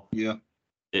Arkansas. Yeah.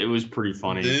 It was pretty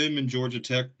funny. Them and Georgia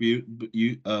Tech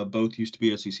both used to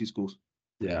be SEC schools.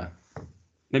 Yeah.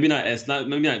 Maybe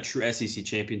not true SEC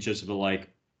championships, but like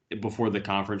before the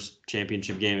conference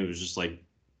championship game, it was just like,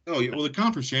 Oh, yeah. Well, the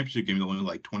conference championship game is only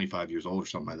like 25 years old or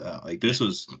something like that. Like this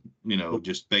was,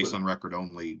 just based on record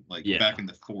only, like Yeah. back in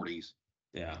the 40s.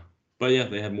 yeah. But yeah,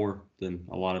 they had more than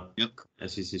a lot of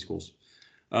SEC schools.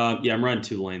 Yeah, I'm riding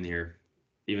Tulane here,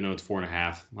 even though it's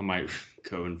 4.5. I might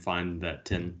go and find that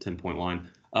 10 point line.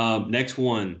 Next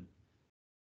one,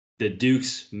 the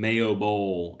Duke's Mayo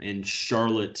Bowl in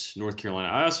Charlotte, North Carolina.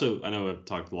 I know I've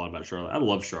talked a lot about Charlotte. I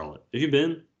love Charlotte. Have you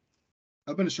been?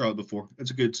 I've been to Charlotte before.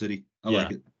 It's a good city. I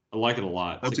like it. I like it a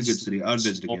lot. That's a good city. I'd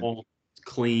visit again. It's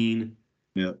clean.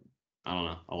 Yeah. I don't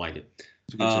know. I like it.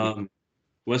 It's a good city.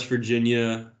 West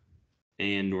Virginia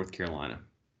and North Carolina.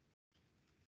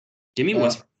 Give me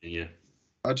West Virginia.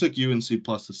 I took UNC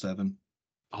plus the 7.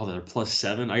 Oh, they're plus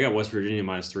 7. I got West Virginia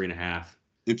minus 3.5.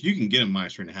 If you can get them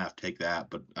minus 3.5, take that.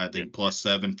 But I think plus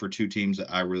 7 for two teams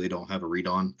that I really don't have a read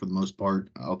on for the most part.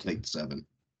 I'll take the 7.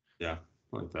 Yeah,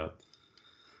 I like that.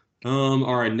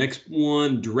 All right, next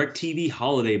one, DirecTV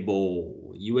Holiday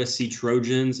Bowl, USC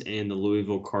Trojans and the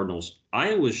Louisville Cardinals.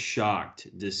 I was shocked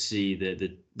to see that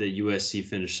the USC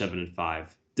finished 7-5.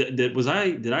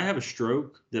 Did I have a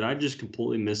stroke? Did I just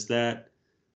completely miss that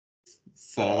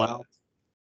fallout?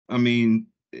 I mean,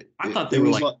 I thought they were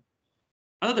like,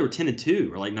 I thought they were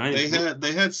 10-2 or like 9.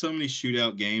 They had so many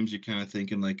shootout games. You're kind of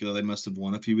thinking like, oh, they must have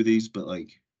won a few of these, but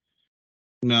like,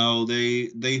 no, they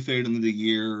faded into the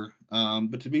year.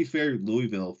 But to be fair,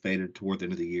 Louisville faded toward the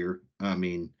end of the year. I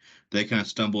mean, they kind of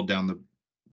stumbled down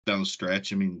the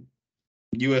stretch. I mean,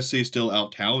 USC still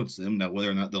out talents them. Now, whether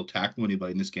or not they'll tackle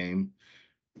anybody in this game,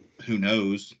 who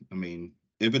knows? I mean,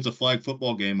 if it's a flag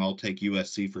football game, I'll take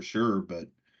USC for sure. But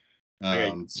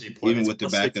even with their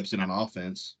backups in on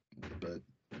offense, but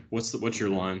what's your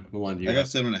line? What line do you I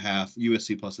have? got 7.5.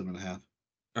 USC plus 7.5.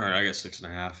 All right, I got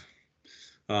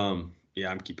 6.5. Yeah,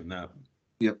 I'm keeping that.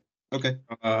 Yep. Okay.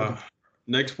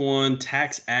 Next one,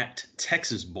 Tax Act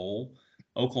Texas Bowl,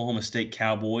 Oklahoma State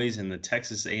Cowboys and the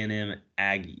Texas A&M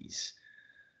Aggies.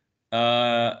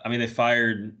 I mean, they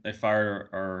fired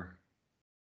our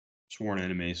sworn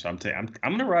enemy, so I'm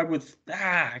gonna ride with.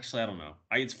 Actually, I don't know.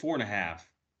 It's 4.5.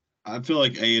 I feel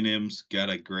like A&M's got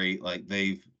a great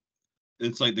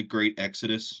it's like the great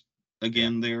exodus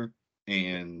again there,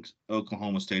 and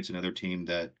Oklahoma State's another team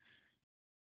that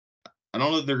I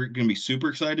don't know if they're going to be super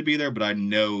excited to be there, but I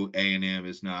know A&M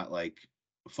is not like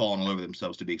falling all over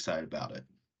themselves to be excited about it.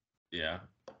 Yeah,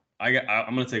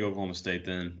 I'm going to take Oklahoma State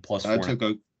then plus 4.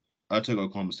 I took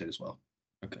Oklahoma State as well.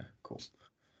 Okay, cool.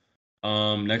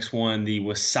 Next one, the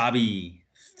Wasabi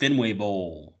Fenway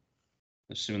Bowl.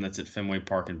 Assuming that's at Fenway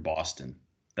Park in Boston.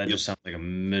 That just sounds like a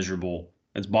miserable.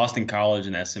 It's Boston College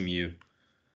and SMU.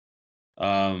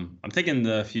 I'm taking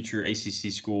the future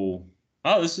ACC school.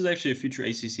 Oh, this is actually a future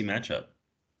ACC matchup.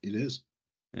 It is.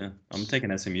 Yeah, I'm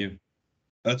taking SMU.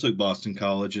 I took Boston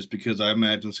College just because I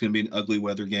imagine it's going to be an ugly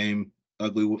weather game,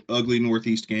 ugly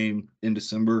Northeast game in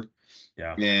December.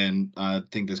 Yeah. And I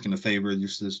think that's going to favor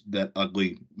that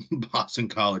ugly Boston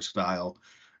College style.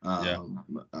 Yeah.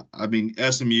 I mean,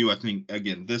 SMU, I think,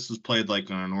 again, this is played like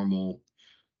on a normal,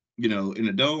 in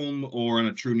a dome or on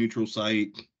a true neutral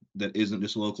site that isn't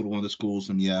just local to one of the schools.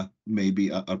 And yeah,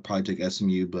 maybe I'd probably take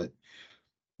SMU, but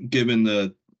given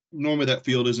normally that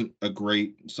field it's not a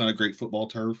great football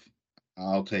turf.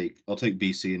 I'll take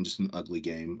BC in just an ugly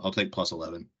game. I'll take plus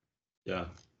 11. Yeah.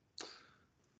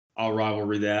 I'll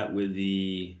rivalry that with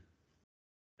the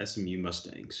SMU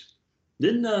Mustangs.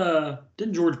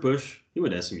 Didn't George Bush, he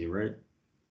went to SMU, right?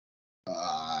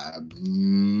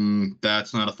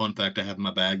 That's not a fun fact I have in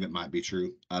my bag. That might be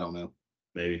true. I don't know.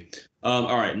 Maybe.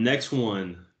 All right, next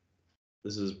one.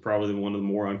 This is probably one of the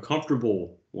more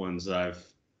uncomfortable ones that I've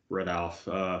read off.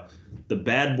 The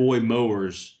Bad Boy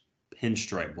Mowers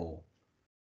Pinstripe Bowl.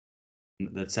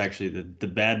 That's actually the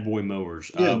Bad Boy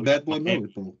Mowers. Yeah, We got Bad Boy Miami,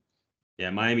 Mowers Bowl. yeah,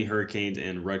 Miami Hurricanes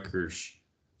and Rutgers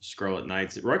Scarlet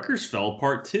Knights. Rutgers fell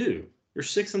apart too. They're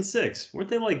 6-6. Weren't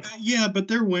they like? Yeah, but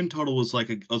their win total was like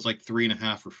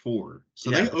 3.5 or 4.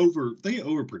 So Yeah, they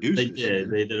overproduced they this did. year.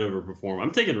 They did overperform.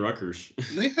 I'm taking Rutgers.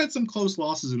 They had some close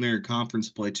losses in their conference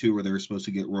play too, where they were supposed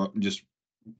to get just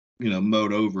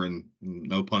mowed over, and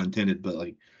no pun intended. But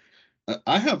like,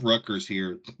 I have Rutgers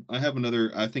here. I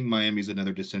think Miami's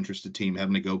another disinterested team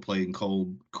having to go play in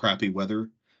cold, crappy weather.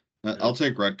 Yeah. I'll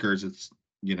take Rutgers. It's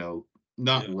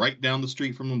not Yeah. right down the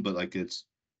street from them, but like it's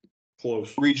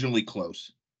Close. regionally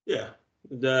close. Yeah.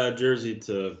 The Jersey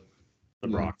to the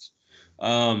Bronx.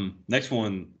 Next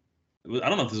one. I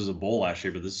don't know if this was a bowl last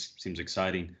year, but this seems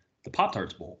exciting. The Pop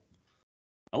Tarts Bowl.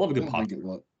 I love a good Pop.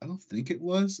 I don't think it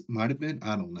was. Might have been.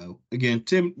 I don't know. Again,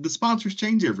 Tim, the sponsors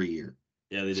change every year.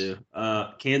 Yeah, they do.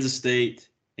 Kansas State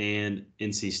and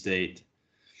NC State.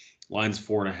 Line's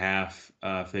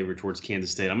 4.5 favor towards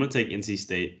Kansas State. I'm going to take NC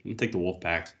State. I'm going to take the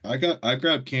Wolfpack. I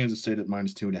grabbed Kansas State at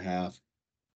 -2.5.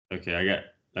 Okay,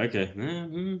 okay.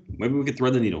 Maybe we could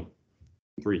thread the needle.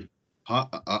 3.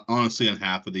 Honestly, on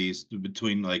half of these,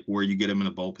 between like where you get them in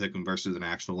a bowl pick versus an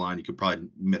actual line, you could probably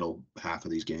middle half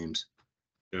of these games.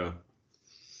 Yeah.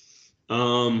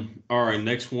 All right,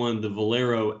 next one, the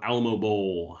Valero Alamo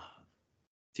Bowl.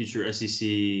 Future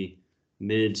SEC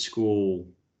mid-school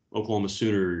Oklahoma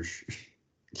Sooners.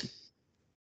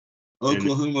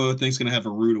 Oklahoma, I think, is going to have a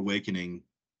rude awakening.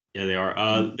 Yeah, they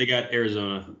are. They got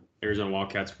Arizona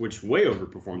Wildcats, which way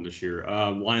overperformed this year.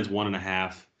 Lions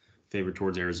 1.5 favored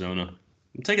towards Arizona.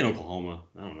 I'm taking Oklahoma.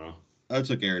 I don't know. I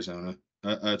took Arizona.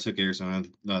 I took Arizona.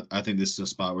 I think this is a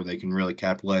spot where they can really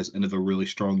capitalize into a really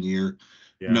strong year.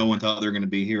 Yeah. No one thought they were going to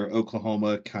be here.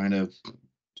 Oklahoma kind of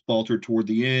faltered toward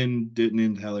the end, didn't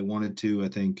end how they wanted to. I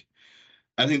think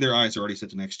their eyes are already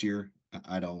set to next year.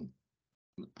 I don't.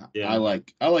 Yeah. I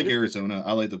like Arizona.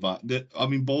 I like the vibe. I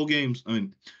mean, bowl games. I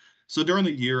mean, so during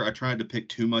the year, I tried to pick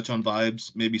too much on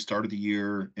vibes. Maybe start of the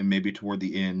year and maybe toward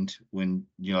the end when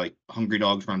like hungry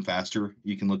dogs run faster.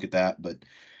 You can look at that, but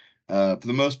for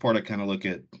the most part, I kind of look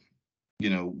at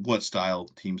what style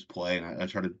teams play, and I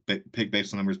try to pick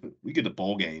based on numbers. But we get to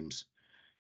bowl games,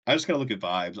 I just gotta look at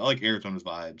vibes. I like Arizona's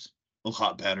vibes a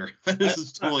lot better. This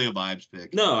is totally a vibes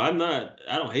pick. No, I'm not.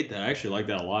 I don't hate that. I actually like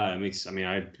that a lot.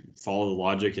 I follow the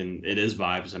logic, and it is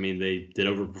vibes. I mean, they did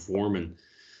overperform, and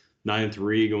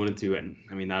 9-3 going into it.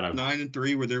 I mean, not a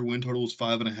 9-3 where their win total was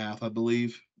 5.5, I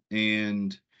believe.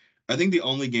 And I think the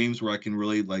only games where I can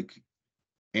really like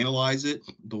analyze it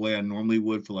the way I normally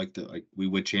would for like we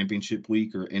would championship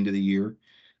week or end of the year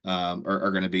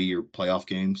are going to be your playoff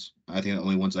games. I think the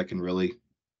only ones I can really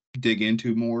dig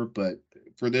into more. But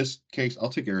for this case, I'll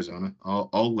take Arizona.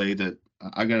 I'll lay the.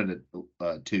 I got it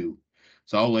at 2,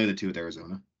 so I'll lay the 2 with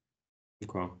Arizona.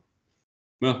 Okay.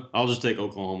 Well, I'll just take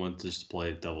Oklahoma just to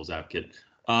play devil's advocate.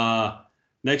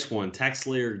 Next one,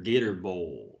 TaxSlayer Gator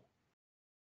Bowl.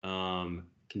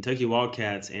 Kentucky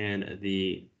Wildcats and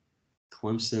the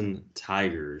Clemson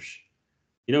Tigers.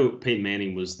 Peyton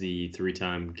Manning was the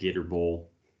 3-time Gator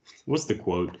Bowl. What's the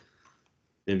quote?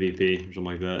 MVP or something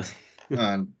like that.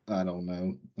 I don't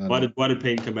know. Why did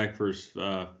Peyton come back for his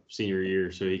senior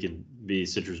year so he could be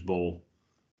Citrus Bowl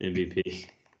MVP?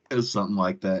 It was something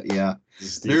like that, yeah.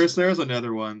 There's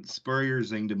another one. Spurrier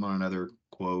zinged him on another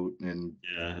quote, and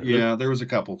yeah, there was a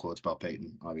couple quotes about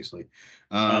Peyton, obviously.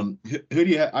 Who do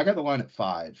you have? I got the line at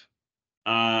 5.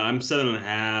 I'm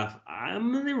 7.5.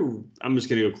 I'm just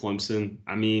gonna go Clemson.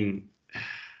 I mean,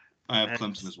 I have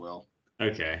Clemson as well.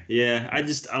 Okay, yeah. I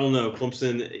don't know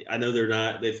Clemson. I know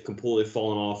they've completely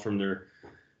fallen off from their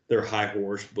high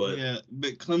horse, but yeah,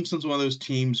 but Clemson's one of those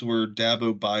teams where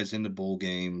Dabo buys into bowl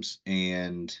games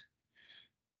and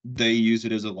they use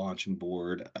it as a launching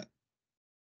board.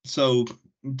 So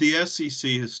the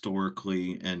SEC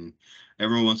historically, and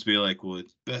everyone wants to be like, well,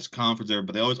 it's best conference ever,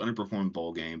 but they always underperform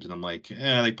bowl games. And I'm like,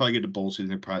 yeah, they probably get to bowl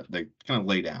season. They kind of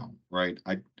lay down, right?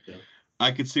 Yeah.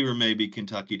 I could see where maybe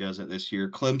Kentucky does it this year.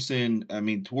 Clemson, I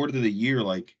mean, toward the year,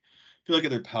 like if you look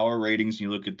at their power ratings and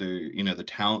you look at the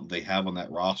talent they have on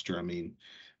that roster, I mean,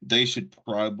 they should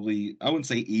probably, I wouldn't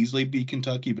say easily beat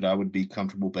Kentucky, but I would be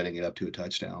comfortable betting it up to a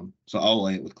touchdown. So I'll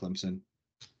lay it with Clemson.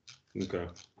 Okay.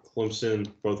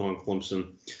 Clemson, both on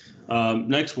Clemson.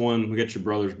 Next one, we got your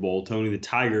brother's bowl, Tony the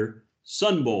Tiger,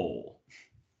 Sun Bowl.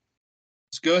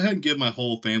 Let's go ahead and give my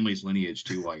whole family's lineage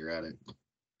too while you're at it.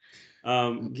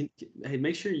 Hey,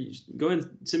 make sure you go ahead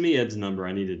and send me Ed's number.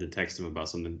 I needed to text him about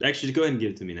something. Actually, just go ahead and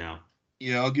give it to me now.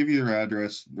 Yeah, I'll give you their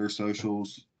address, their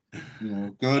socials.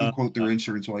 Go ahead and quote their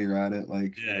insurance while you're at it.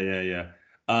 Like, yeah.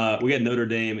 We got Notre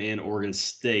Dame and Oregon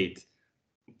State.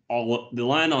 The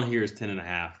line on here is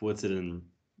 10.5. What's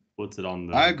it on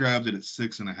the? I grabbed it at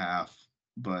 6.5,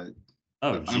 but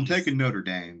I'm taking Notre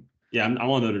Dame. Yeah, I'm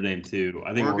on Notre Dame too.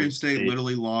 I think Oregon State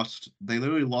literally lost. They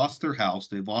literally lost their house.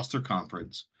 They lost their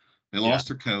conference. They lost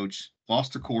their coach.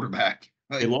 Lost their quarterback.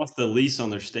 They lost the lease on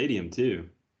their stadium too.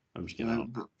 I'm just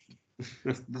kidding.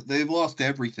 They've lost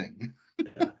everything.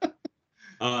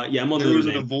 Yeah, I'm on. There was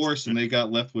a divorce and they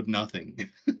got left with nothing.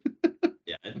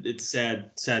 Yeah, it's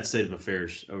sad state of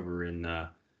affairs over in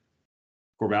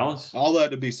Corvallis. All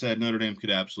that to be said, Notre Dame could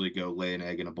absolutely go lay an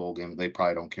egg in a bowl game. They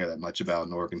probably don't care that much about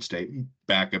an Oregon State.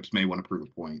 Backups may want to prove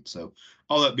a point. So,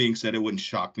 all that being said, it wouldn't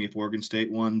shock me if Oregon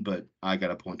State won, but I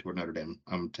got a point toward Notre Dame.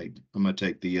 I'm gonna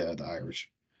take the Irish.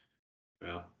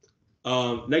 Yeah.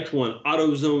 Next one,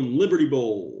 AutoZone Liberty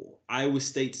Bowl. Iowa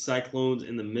State Cyclones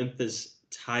and the Memphis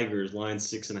Tigers, line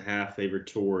 6.5, favored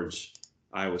towards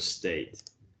Iowa State.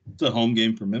 It's a home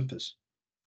game for Memphis.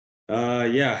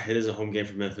 Yeah, it is a home game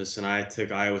for Memphis, and I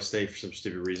took Iowa State for some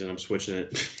stupid reason. I'm switching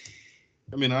it.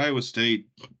 I mean, Iowa State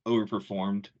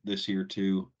overperformed this year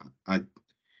too. I'm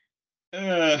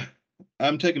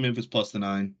taking Memphis plus the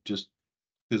 9 just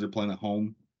because they're playing at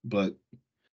home, but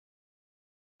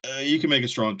you can make a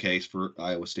strong case for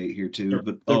Iowa State here too.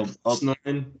 But plus 9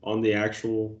 on the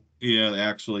actual. Yeah,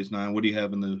 actually it's 9. What do you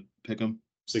have in the pick'em?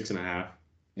 6.5.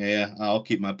 Yeah, I'll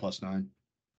keep my plus 9.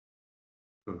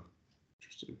 Huh.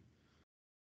 Interesting.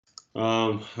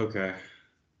 Okay.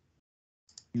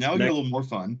 Now we get a little more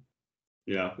fun.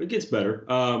 Yeah, it gets better.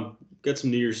 Got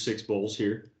some New Year's Six bowls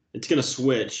here. It's gonna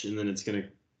switch and then it's gonna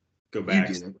go back.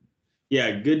 You get it.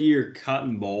 Yeah, Goodyear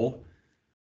Cotton Bowl.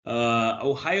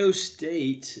 Ohio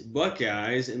State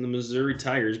Buckeyes and the Missouri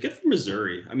Tigers. Good for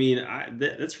Missouri. I mean,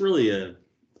 that's really a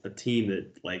team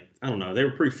that, like, I don't know, they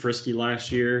were pretty frisky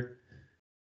last year.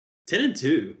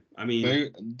 10-2. I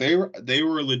mean, they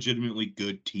were a legitimately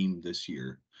good team this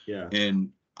year. Yeah. And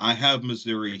I have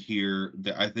Missouri here.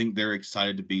 I think they're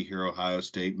excited to be here. Ohio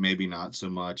State, maybe not so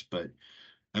much, but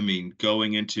I mean,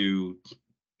 going into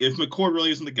if McCord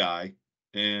really isn't the guy,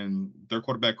 and their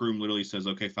quarterback room literally says,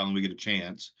 "Okay, finally we get a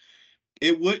chance,"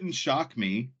 it wouldn't shock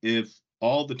me if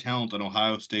all the talent on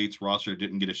Ohio State's roster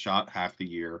didn't get a shot half the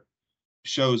year,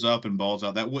 shows up and balls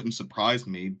out. That wouldn't surprise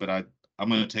me. But I'm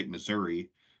going to take Missouri.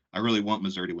 I really want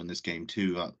Missouri to win this game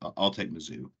too. I'll take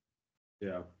Mizzou.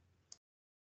 Yeah.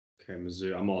 Okay,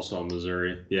 Mizzou. I'm also on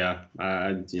Missouri. Yeah,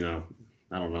 I don't know.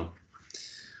 I'm gonna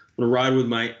ride with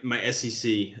my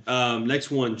SEC.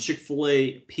 Next one,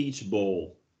 Chick-fil-A Peach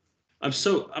Bowl. I'm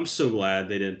so glad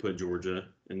they didn't put Georgia,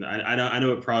 and I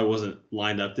know it probably wasn't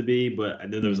lined up to be, but I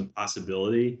know there was a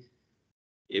possibility.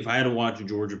 If I had to watch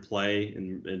Georgia play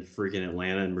in freaking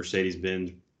Atlanta and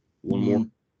Mercedes-Benz one more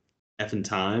effing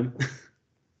time.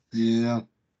 Yeah.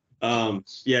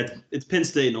 Yeah, it's Penn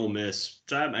State and Ole Miss,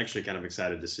 which I'm actually kind of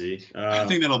excited to see. I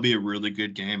think that'll be a really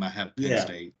good game. I have Penn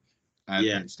State. I have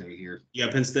Penn State here. You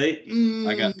got Penn State?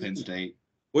 I got Penn State.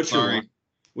 What's your line?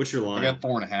 I got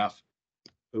 4.5.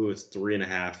 Oh, it's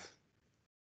 3.5.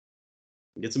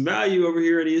 Get some value over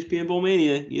here at ESPN Bowl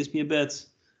Mania. ESPN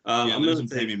bets. I'm going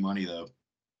to pay me money though.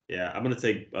 Yeah, I'm going to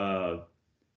take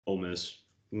Ole Miss.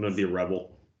 I'm going to be a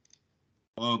rebel.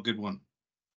 Oh, good one.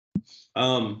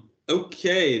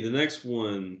 Okay, the next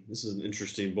one. This is an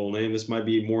interesting bowl name. This might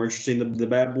be more interesting than the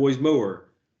Bad Boys Mower.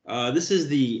 This is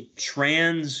the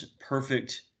Trans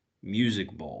Perfect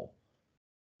Music Bowl.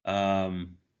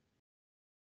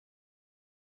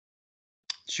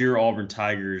 It's your Auburn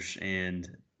Tigers and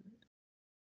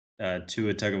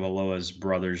Tua Tagovailoa's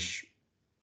brothers.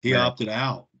 He opted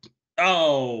out.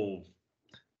 Oh,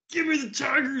 give me the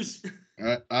Tigers.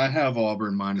 I have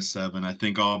Auburn -7. I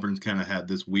think Auburn's kind of had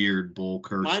this weird bowl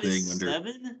curse thing under.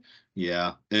 -7?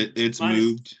 Yeah, it's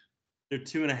moved. They're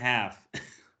 2.5.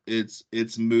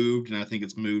 It's moved, and I think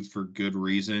it's moved for good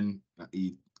reason.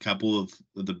 A couple of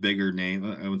the bigger names,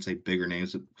 I would say bigger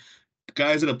names,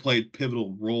 guys that have played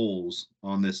pivotal roles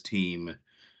on this team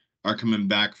are coming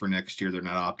back for next year. They're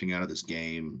not opting out of this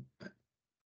game.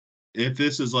 If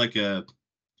this is like a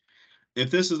if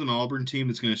this is an Auburn team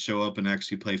that's going to show up and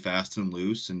actually play fast and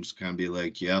loose and just kind of be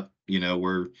like, yep,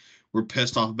 we're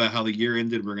pissed off about how the year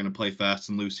ended. We're going to play fast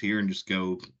and loose here and just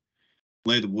go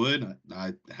lay the wood.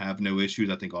 I have no issues.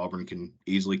 I think Auburn can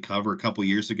easily cover. A couple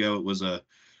years ago, it was a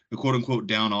quote unquote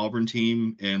down Auburn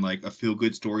team and like a feel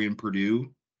good story in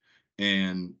Purdue,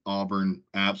 and Auburn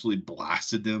absolutely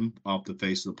blasted them off the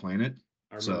face of the planet.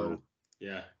 I remember. So,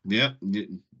 yeah,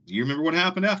 you remember what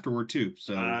happened afterward too.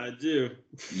 So I do.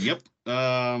 Yep.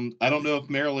 I don't know if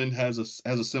Maryland has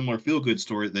a similar feel good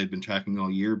story that they've been tracking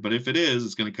all year, but if it is,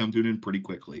 it's going to come to an end pretty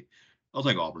quickly. I'll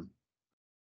take Auburn.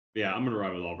 Yeah, I'm gonna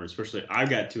ride with Auburn. Especially, I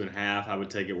got 2.5. I would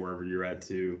take it wherever you're at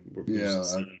too.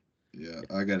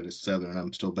 I got it at 7, and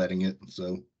I'm still betting it.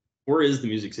 So where is the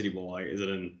Music City Bowl? Like, is it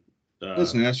in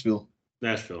that's Nashville.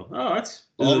 Nashville? Oh, that's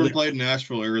Auburn played in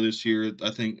Nashville earlier this year.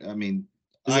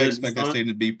 I expect that stadium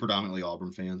to be predominantly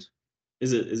Auburn fans.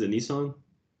 Is it Nissan?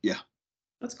 Yeah.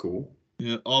 That's cool.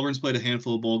 Yeah, Auburn's played a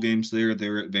handful of bowl games there. They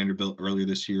were at Vanderbilt earlier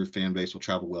this year. Fan base will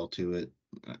travel well to it.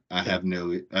 I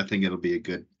think it'll be a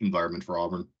good environment for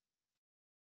Auburn.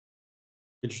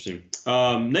 Interesting.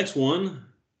 Next one,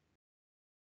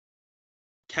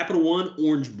 Capital One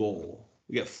Orange Bowl.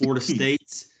 We got Florida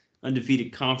State's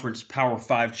undefeated conference Power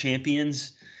 5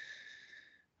 champions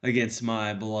against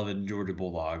my beloved Georgia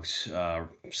Bulldogs,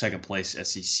 second place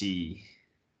SEC.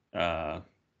 Yeah.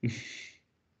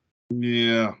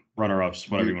 Runner-ups,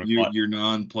 whatever you want to call it. Your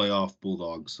non-playoff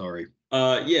Bulldogs, sorry.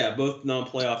 Yeah, both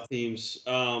non-playoff teams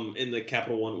in the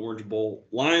Capital One Orange Bowl.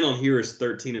 Line on here is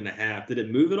 13.5. Did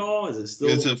it move at all? Is it still?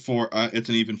 It's at 4. It's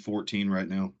an even 14 right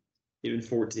now. Even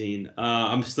 14.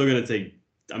 I'm still gonna take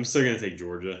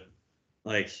Georgia.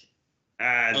 Like,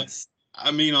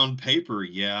 I mean, on paper,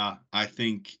 yeah. I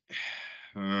think,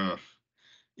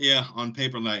 yeah, on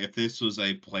paper, like if this was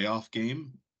a playoff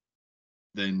game,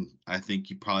 then I think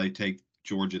you probably take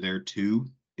Georgia there too,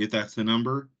 if that's the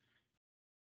number.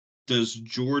 Does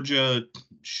Georgia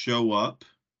show up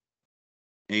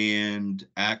and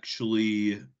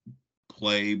actually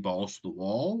play balls to the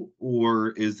wall, or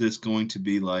is this going to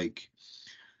be like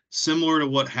similar to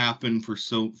what happened for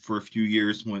a few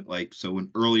years when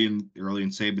early in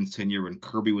Saban's tenure when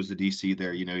Kirby was the DC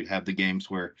there, you'd have the games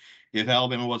where if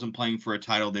Alabama wasn't playing for a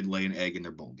title, they'd lay an egg in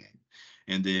their bowl game.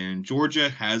 And then Georgia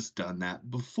has done that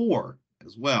before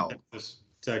as well.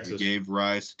 Texas. It gave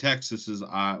rise to Texas's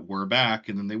we're back,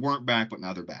 and then they weren't back, but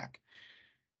now they're back.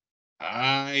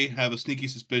 I have a sneaky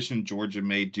suspicion Georgia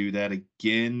may do that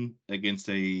again against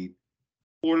a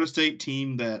Florida State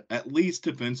team that, at least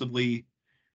defensively,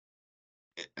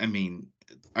 I mean,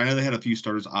 I know they had a few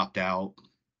starters opt out.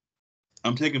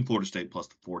 I'm taking Florida State plus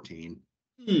the 14.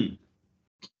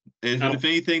 If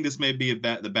anything, this may be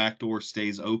the back door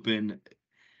stays open.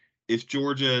 If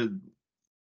Georgia,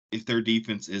 if their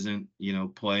defense isn't,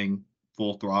 playing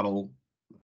full throttle,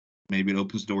 maybe it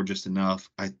opens the door just enough.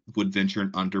 I would venture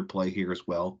an underplay here as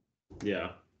well.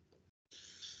 Yeah.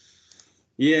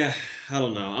 Yeah, I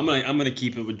don't know. I'm gonna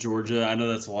keep it with Georgia. I know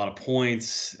that's a lot of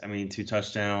points. I mean, 2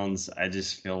 touchdowns. I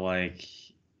just feel like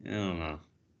I don't know.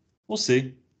 We'll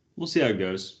see. We'll see how it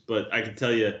goes. But I can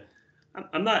tell you,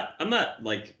 I'm not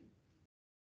like.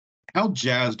 How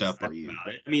jazzed up are you?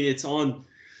 I mean, it's on.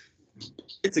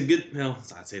 It's a good. Well,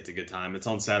 I'd say it's a good time. It's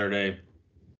on Saturday.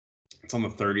 It's on the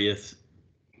 30th.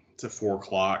 It's at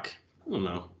 4:00. I don't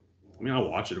know. I mean, I'll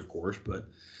watch it, of course, but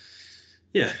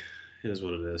yeah, it is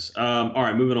what it is. All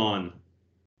right, moving on.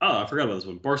 Oh, I forgot about this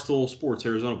one. Barstool Sports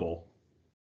Arizona Bowl.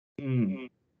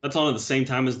 That's on at the same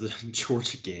time as the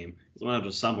Georgia game. I'm gonna have to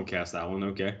simulcast that one.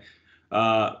 Okay. We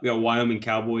got Wyoming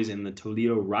Cowboys and the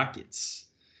Toledo Rockets.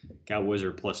 Cowboys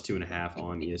are plus 2.5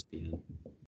 on ESPN.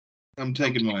 I'm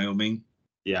taking Wyoming.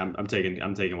 Yeah, I'm taking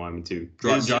Wyoming too.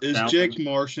 Is Jake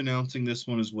Marsh announcing this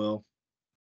one as well?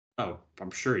 Oh,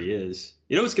 I'm sure he is.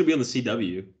 It's going to be on the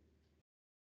CW.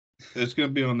 It's going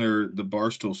to be on the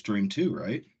Barstool stream too,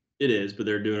 right? It is, but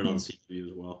they're doing it on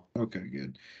CW as well. Okay,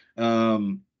 good.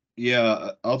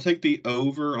 Yeah, I'll take the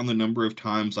over on the number of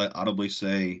times I audibly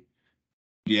say,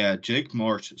 yeah, Jake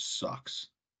Marsh sucks.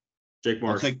 Jake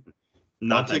Marsh.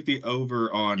 I'll take the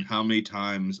over on how many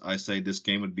times I say this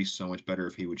game would be so much better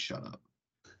if he would shut up.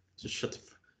 Just shut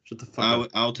the fuck up.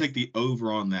 I'll take the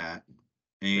over on that.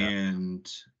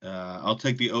 And I'll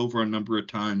take the over a number of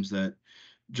times that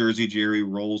Jersey Jerry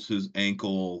rolls his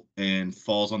ankle and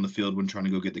falls on the field when trying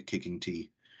to go get the kicking tee.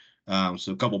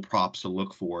 So a couple props to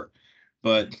look for.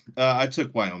 But I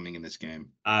took Wyoming in this game.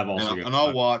 I've also and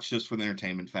I'll watch just for the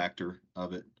entertainment factor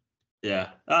of it. Yeah,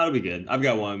 that'll be good. I've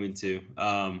got Wyoming too.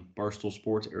 Barstool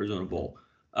Sports Arizona Bowl.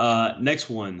 Next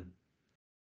one,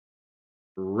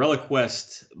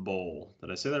 ReliaQuest Bowl.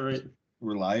 Did I say that right?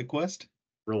 ReliaQuest?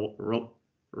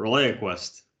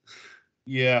 ReliaQuest.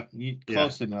 Yeah, Yeah.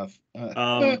 close enough.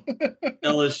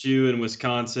 LSU and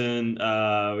Wisconsin.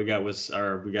 We got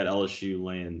LSU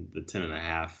laying the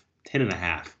 10.5.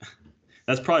 10.5.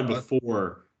 That's probably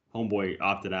before Homeboy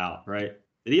opted out, right?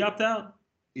 Did he opt out?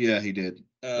 Yeah, he did.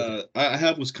 Okay. I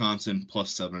have Wisconsin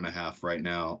plus 7.5 right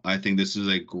now. I think this is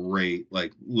a great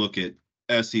look at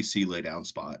SEC laydown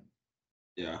spot.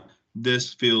 Yeah.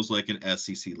 This feels like an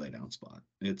SEC laydown spot.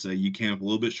 It's you came up a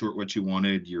little bit short what you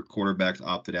wanted. Your quarterback's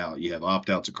opted out. You have opt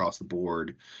outs across the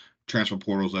board. Transfer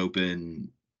portals open.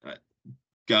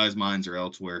 Guys' minds are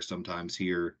elsewhere sometimes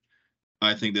here.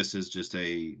 I think this is just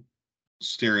a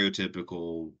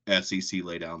stereotypical SEC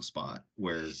laydown spot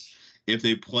where if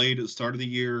they played at the start of the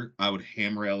year, I would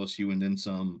hammer LSU and then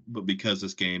some. But because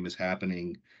this game is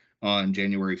happening on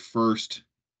January 1st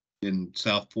in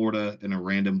South Florida in a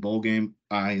random bowl game,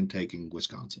 I am taking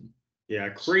Wisconsin. Yeah,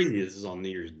 crazy. This is on New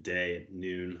Year's Day at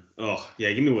noon. Oh,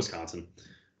 yeah, give me Wisconsin.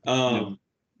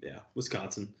 Yeah,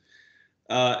 Wisconsin.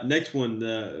 Next one,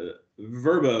 the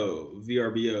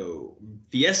VRBO,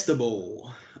 Fiesta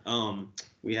Bowl.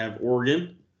 We have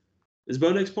Oregon. Is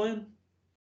Bo Nix playing?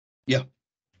 Yeah.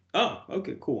 Oh,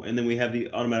 okay, cool. And then we have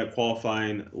the automatic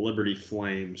qualifying Liberty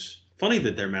Flames. Funny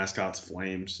that their mascot's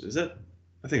Flames. Is that?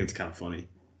 I think it's kind of funny.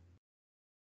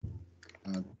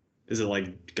 Is it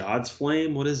like God's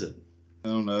flame? What is it? I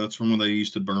don't know. It's from when they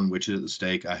used to burn witches at the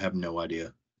stake. I have no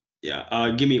idea.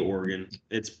 Yeah, give me Oregon.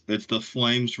 It's the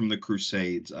flames from the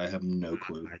Crusades. I have no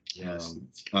clue. Yes.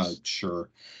 Sure.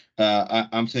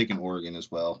 I'm taking Oregon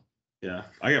as well. Yeah,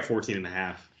 I got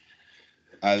 14.5.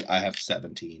 I have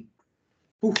 17.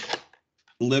 Ooh.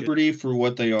 Liberty, for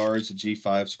what they are as a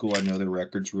G5 school, I know their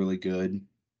record's really good,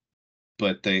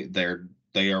 but they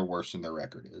are worse than their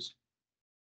record is.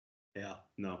 Yeah,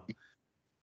 no.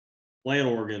 Playing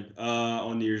Oregon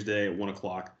on New Year's Day at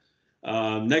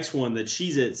 1:00. Next one, the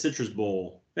Cheez-It Citrus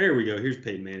Bowl. There we go. Here's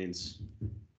Peyton Manning's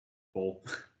bowl.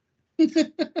 All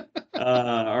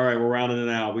right, we're rounding it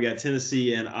out. We got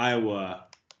Tennessee and Iowa.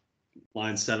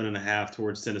 Line 7.5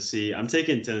 towards Tennessee. I'm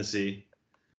taking Tennessee.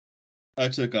 I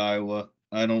took Iowa.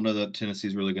 I don't know that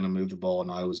Tennessee's really going to move the ball in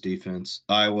Iowa's defense.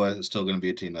 Iowa is still going to be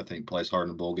a team I think plays hard in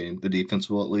the bowl game. The defense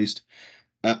will, at least.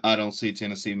 I don't see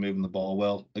Tennessee moving the ball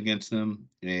well against them,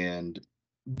 and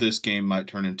this game might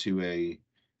turn into a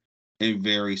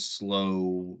very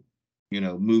slow,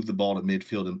 move the ball to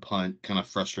midfield and punt, kind of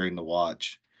frustrating to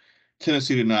watch.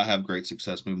 Tennessee did not have great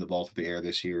success moving the ball through the air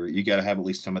this year. You got to have at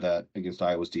least some of that against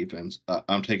Iowa's defense.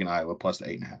 I'm taking Iowa plus the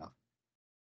 8.5.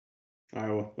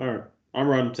 Iowa. All right. I'm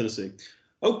riding Tennessee.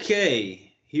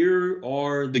 Okay. Here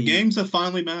are the games that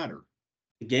finally matter.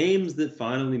 The games that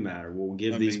finally matter. We'll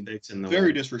give these picks in the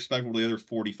very disrespectful to the other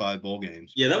 45 bowl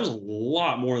games. Yeah, that was a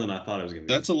lot more than I thought it was going to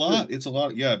be. That's a lot. It's a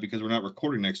lot. Yeah, because we're not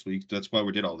recording next week. That's why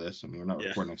we did all this. I mean, we're not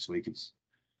recording next week. It's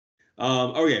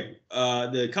okay.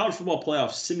 The college football playoff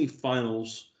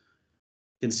semifinals,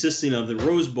 consisting of the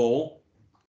Rose Bowl,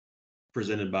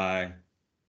 presented by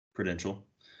Prudential,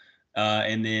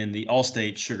 and then the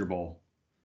Allstate Sugar Bowl.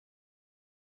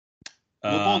 What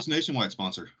bowl's nationwide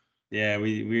sponsor? Yeah,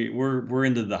 we're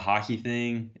into the hockey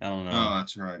thing. I don't know. Oh,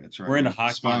 that's right. That's right. We're into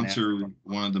hockey. Sponsor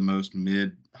one of the most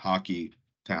mid hockey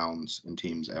towns and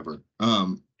teams ever.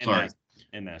 Sorry.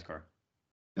 And NASCAR.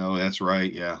 No, that's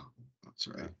right. Yeah, that's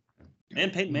right.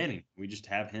 And Peyton Manning. We just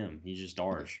have him. He's just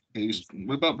ours.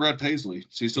 What about Brad Paisley?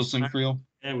 Does he still sing for you?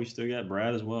 Yeah, we still got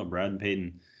Brad as well. Brad and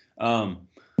Peyton. Oh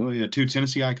yeah, two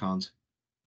Tennessee icons.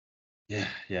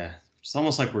 Yeah. It's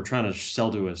almost like we're trying to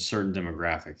sell to a certain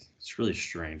demographic. It's really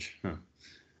strange.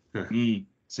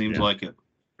 Seems like it.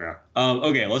 Yeah.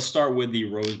 Okay, let's start with the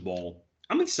Rose Bowl.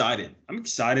 I'm excited. I'm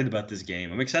excited about this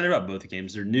game. I'm excited about both the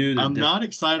games. They're new. I'm not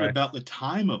excited about the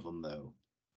time of them, though.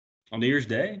 On New Year's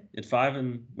Day at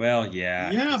 5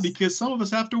 yeah. Yeah, because some of us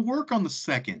have to work on the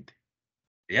 2nd.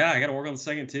 Yeah, I got to work on the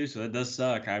 2nd too, so that does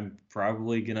suck. I'm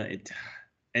probably gonna.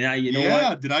 You know what?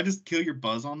 Yeah, did I just kill your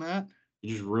buzz on that?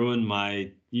 You just ruined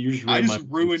my. I just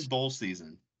ruined bowl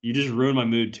season. You just ruined my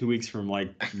mood 2 weeks from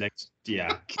next.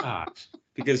 Yeah, gosh.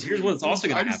 Because here's what's also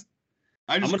gonna happen.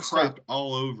 I just crapped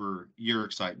all over your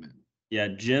excitement. Yeah,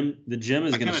 the gym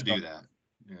is gonna do that.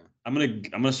 Yeah, I'm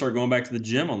gonna start going back to the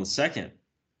gym on the 2nd.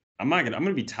 I'm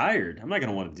gonna be tired. I'm not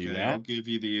gonna want to do that. I'll give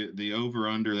you the over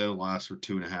under that'll last for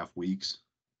 2.5 weeks.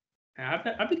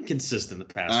 I've been consistent the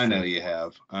past. I know you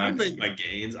have. I've made my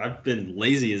gains. I've been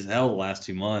lazy as hell the last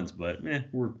 2 months, but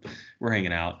we're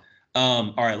hanging out.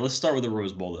 All right, let's start with the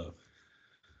Rose Bowl though.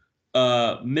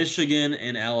 Michigan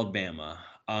and Alabama.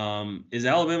 Is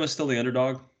Alabama still the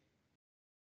underdog?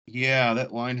 Yeah,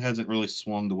 that line hasn't really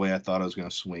swung the way I thought it was going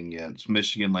to swing yet. It's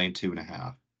Michigan laying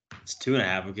 2.5. It's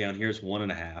 2.5. Okay, on here it's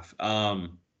 1.5.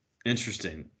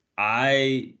 Interesting.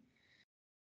 I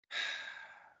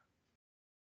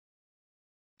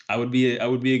I would be a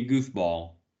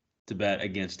goofball to bet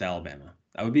against Alabama.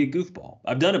 I would be a goofball.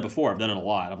 I've done it before. I've done it a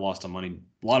lot. I've lost a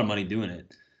lot of money doing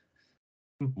it.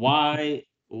 Why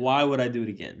would I do it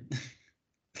again?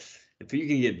 If you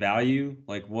can get value,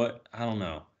 like what? I don't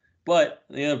know. But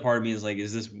the other part of me is like,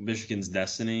 is this Michigan's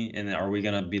destiny? And are we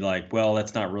gonna be like, well,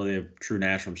 that's not really a true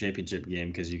national championship game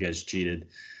because you guys cheated.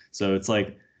 So it's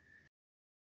like,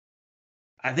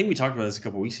 I think we talked about this a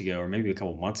couple weeks ago, or maybe a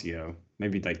couple months ago,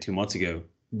 maybe like 2 months ago.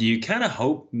 Do you kind of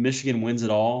hope Michigan wins it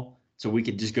all so we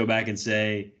could just go back and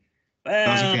say,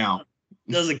 Doesn't well, count.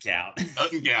 doesn't count.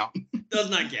 Doesn't count. Does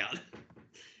not count.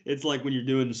 It's like when you're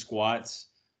doing squats.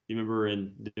 You remember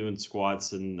in doing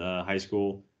squats in high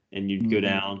school, and you'd go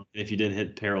down, and if you didn't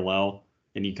hit parallel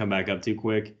and you come back up too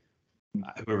quick,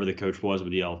 whoever the coach was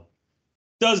would yell,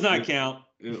 "Does not count."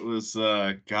 It was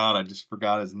God, I just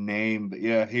forgot his name, but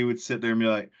yeah, he would sit there and be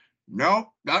like, "Nope,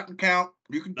 doesn't count.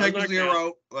 You can Does take a not zero."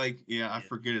 count. Like, yeah, I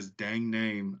forget his dang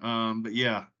name. But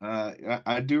yeah,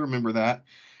 I do remember that.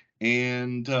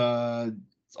 And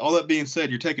all that being said,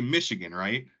 you're taking Michigan,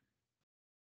 right?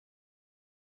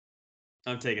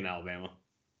 I'm taking Alabama.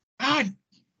 God,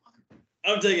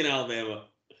 I'm taking Alabama.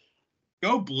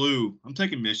 go blue. I'm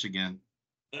taking Michigan.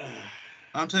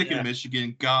 I'm taking Yeah.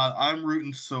 Michigan. God, I'm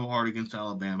rooting so hard against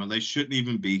Alabama. They shouldn't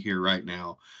even be here right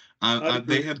now. I'd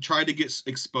They agree. have tried to get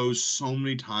exposed so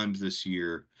many times this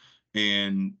year,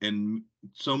 and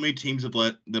so many teams have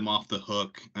let them off the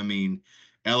hook. I mean,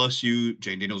 LSU,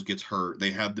 Jane Daniels gets hurt.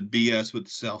 They have the BS with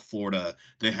South Florida.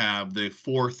 They have the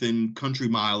fourth and country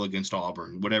mile against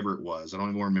Auburn, whatever it was. I don't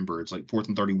even remember. It's like fourth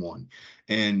and 31,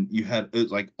 and you had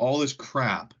it's like all this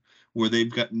crap where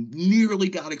they've got nearly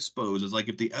got exposed. It's like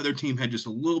if the other team had just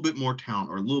a little bit more talent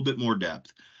or a little bit more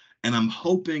depth. And I'm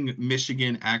hoping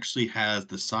Michigan actually has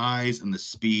the size and the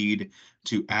speed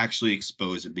to actually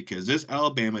expose it because this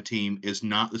Alabama team is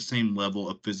not the same level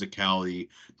of physicality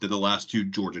that the last two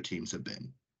Georgia teams have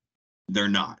been. They're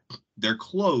not. They're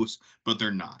close, but they're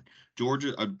not.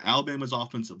 Alabama's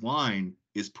offensive line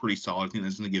is pretty solid. I think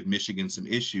that's going to give Michigan some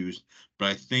issues, but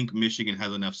I think Michigan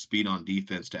has enough speed on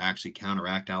defense to actually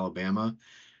counteract Alabama.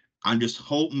 I'm just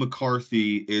hoping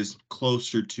McCarthy is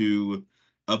closer to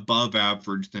above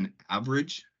average than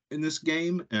average in this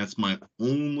game, and that's my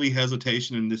only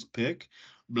hesitation in this pick.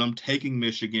 But I'm taking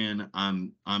Michigan.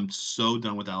 I'm so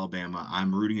done with Alabama.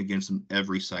 I'm rooting against them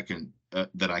every second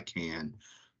that I can.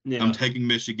 I'm Yeah. taking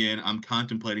Michigan. I'm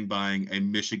contemplating buying a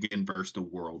Michigan versus the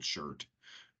world shirt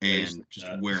Yeah, you said and just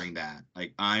that. wearing that.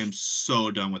 Like I am so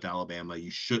done with Alabama.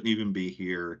 You shouldn't even be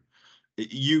here.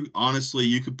 You honestly,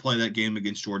 you could play that game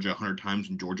against Georgia 100 times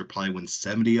and Georgia probably wins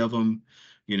 70 of them.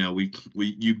 You know,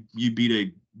 you beat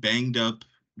a banged up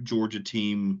Georgia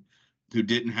team who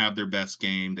didn't have their best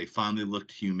game. They finally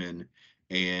looked human,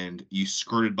 and you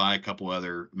skirted by a couple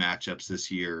other matchups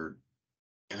this year.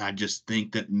 And I just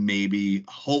think that maybe,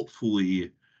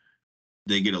 hopefully,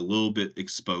 they get a little bit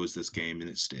exposed this game and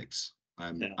it sticks.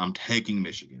 Yeah. I'm taking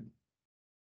Michigan.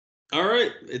 All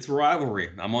right, it's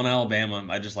rivalry. I'm on Alabama.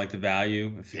 I just like the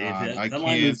value. If God, that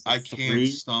line moves to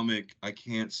three, I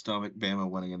can't stomach Bama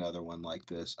winning another one like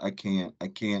this. I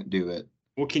can't do it.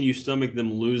 what can you stomach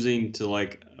them losing to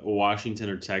like Washington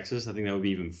or Texas? I think that would be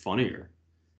even funnier.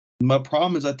 My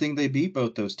problem is I think they beat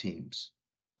both those teams.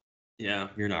 Yeah,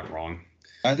 you're not wrong.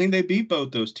 I think they beat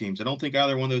both those teams. I don't think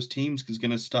either one of those teams is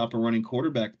going to stop a running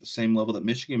quarterback at the same level that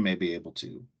Michigan may be able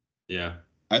to. Yeah.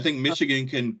 I think Michigan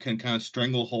can kind of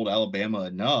stranglehold Alabama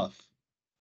enough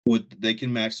with they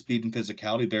can match speed and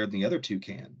physicality better than the other two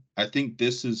can. I think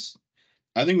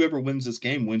whoever wins this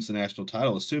game wins the national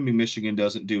title, assuming Michigan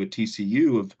doesn't do a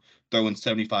TCU of throwing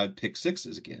 75 pick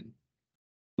sixes again.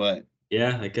 But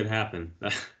Yeah, that could happen.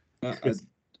 I,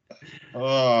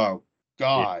 oh Yeah.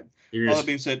 God. You're All that just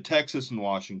being said, Texas and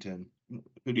Washington.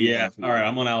 Who do you yeah. have All right, here?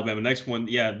 I'm on Alabama. Next one,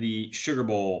 yeah, the Sugar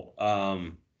Bowl.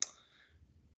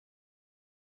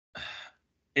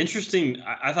 Interesting.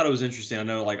 I thought it was interesting. I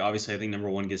know, like, obviously, I think number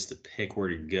one gets to pick where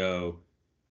to go.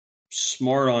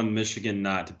 Smart on Michigan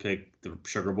not to pick the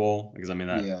Sugar Bowl because I mean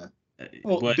that, Yeah.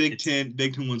 Well, but it's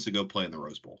Big Ten wants to go play in the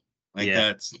Rose Bowl. Like yeah,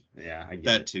 that's yeah, I get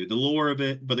that it. too. The lore of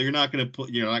it, but you're not going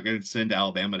to send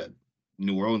Alabama to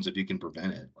New Orleans if you can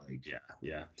prevent it. Like Yeah,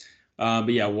 yeah.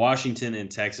 But yeah, Washington and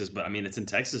Texas. But I mean, it's in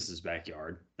Texas's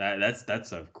backyard.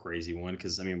 That's a crazy one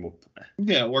because I mean,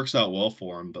 Yeah, it works out well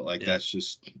for him, but like yeah, that's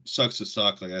just sucks to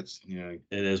suck. Like that's it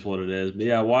is what it is. But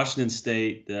yeah, Washington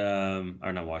State,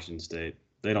 or not Washington State.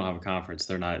 They don't have a conference.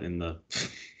 They're not in the.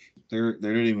 they're not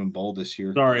even bowl this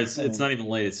year. Sorry, it's not even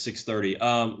late. It's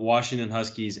 6:30. Washington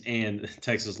Huskies and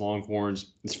Texas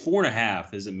Longhorns. It's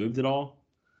 4.5. Has it moved at all?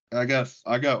 I got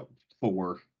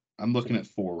 4. I'm looking at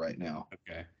 4 right now.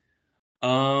 Okay.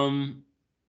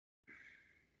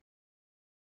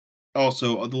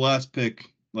 Also, the last pick,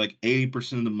 like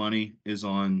 80% of the money is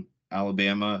on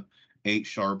Alabama, 8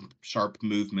 sharp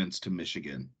movements to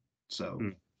Michigan.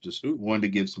 So just wanted to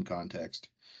give some context.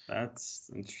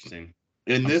 That's interesting.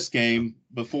 In this game,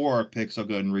 before our picks, I'll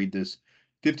go ahead and read this.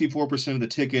 54% of the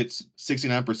tickets,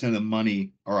 69% of the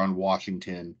money are on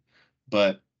Washington,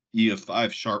 but you have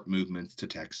 5 sharp movements to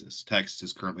Texas. Texas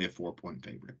is currently a 4-point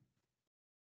favorite.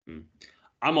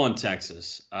 I'm on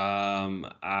Texas.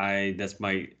 That's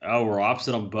my. Oh, we're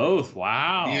opposite on both.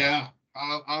 Wow. Yeah,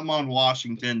 I'm on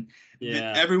Washington.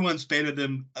 Yeah. Everyone's faded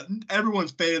them.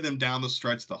 Everyone's faded them down the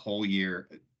stretch the whole year.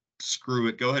 Screw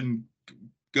it. Go ahead and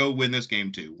go win this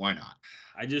game too. Why not?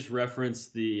 I just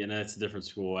referenced and that's a different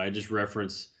school. I just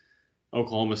referenced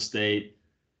Oklahoma State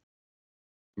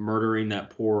murdering that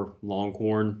poor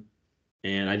Longhorn,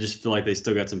 and I just feel like they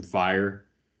still got some fire.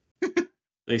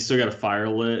 They still got a fire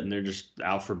lit, and they're just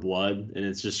out for blood, and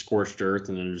it's just scorched earth,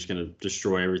 and they're just going to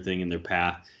destroy everything in their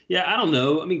path. Yeah, I don't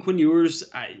know. I mean, Quinn Ewers,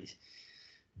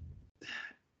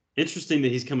 interesting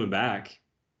that he's coming back.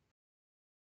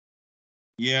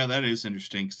 Yeah, that is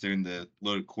interesting because they're in the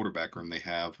loaded quarterback room they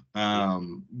have.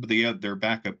 But their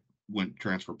backup went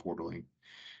transfer portaling.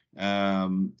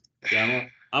 Yeah,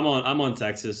 I'm on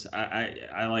Texas.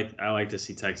 I like to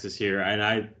see Texas here,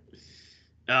 and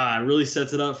it really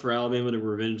sets it up for Alabama to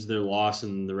revenge their loss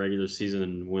in the regular season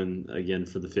and win again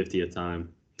for the 50th time.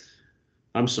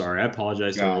 I'm sorry. I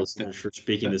apologize to our listeners for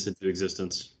speaking this into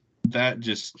existence.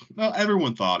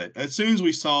 Everyone thought it. As soon as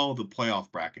we saw the playoff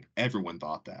bracket, everyone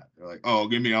thought that. They're like, oh,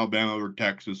 give me Alabama over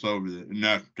Texas over the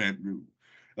national group.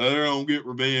 They don't get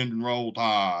revenge and roll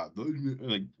tide.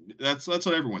 Like that's what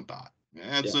everyone thought.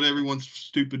 That's what everyone's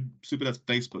stupid ass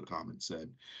Facebook comment said.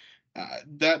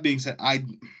 That being said,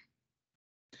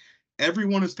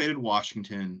 everyone has faded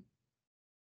Washington,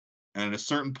 and at a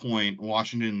certain point,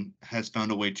 Washington has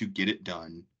found a way to get it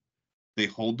done. They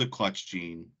hold the clutch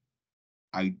gene.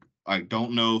 I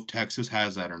don't know if Texas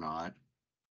has that or not.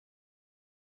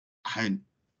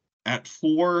 At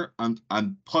 4, I'm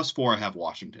 +4. I have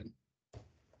Washington.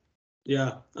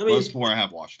 Yeah, I mean +4. I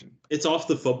have Washington. It's off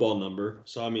the football number,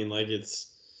 so I mean, like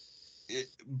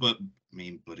but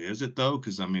is it though?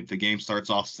 Because I mean, if the game starts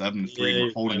off 7-3,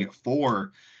 we're holding at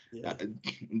 4. Yeah.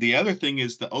 The other thing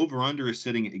is the over/under is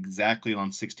sitting exactly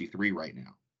on 63 right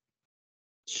now.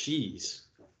 Jeez.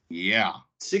 Yeah.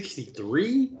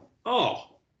 63? Oh.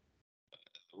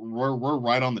 We're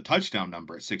right on the touchdown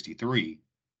number at 63.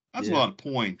 That's a lot of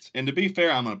points. And to be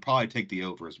fair, I'm going to probably take the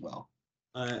over as well.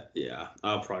 Yeah,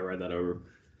 I'll probably ride that over.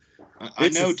 I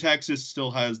know Texas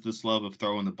still has this love of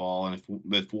throwing the ball, and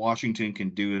if Washington can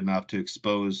do enough to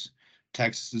expose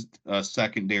Texas'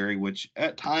 secondary, which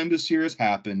at times this year has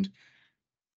happened,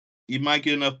 you might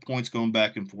get enough points going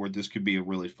back and forth. This could be a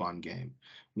really fun game.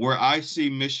 Where I see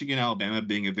Michigan-Alabama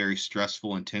being a very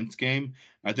stressful, intense game,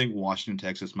 I think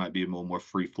Washington-Texas might be a little more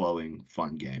free-flowing,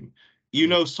 fun game. You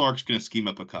know Sark's going to scheme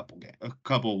up a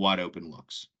couple wide-open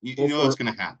looks. You know what's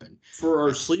going to happen. For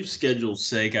our sleep schedule's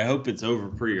sake, I hope it's over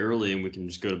pretty early and we can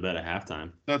just go to bed at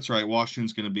halftime. That's right.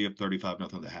 Washington's going to be up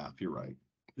 35-0 at the half. You're right.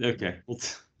 Okay.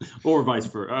 Or vice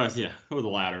versa. Yeah, or the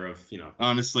latter of,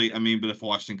 Honestly, I mean, but if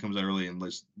Washington comes out early and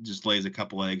just lays a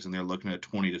couple eggs and they're looking at a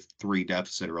 20-3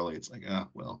 deficit early, it's like,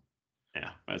 well. Yeah,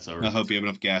 that's over. I hope you have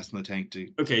enough gas in the tank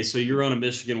too. Okay, so you're on a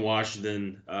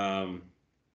Michigan-Washington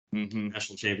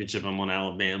national championship. I'm on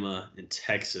Alabama and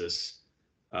Texas.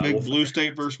 Big Blue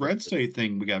State versus Red State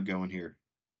thing we got going here.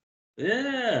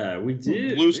 Yeah, we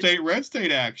do. Blue State, Red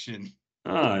State action.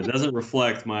 It doesn't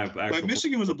reflect my actual. Like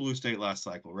Michigan was a blue state last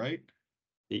cycle, right?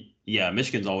 Yeah,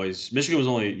 Michigan was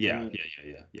only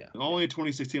Only in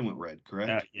 2016 went red,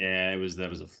 correct? That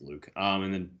was a fluke.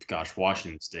 And then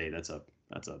Washington State, that's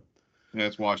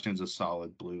Washington's a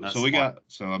solid blue.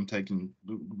 So I'm taking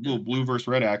little blue versus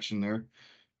red action there.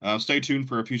 Stay tuned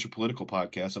for a future political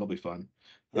podcast. It'll be fun.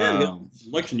 Yeah,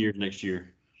 election year next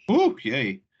year. Woo,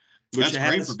 yay. That's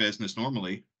great for business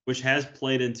normally. Which has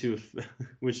played into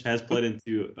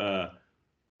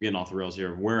getting off the rails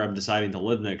here, where I'm deciding to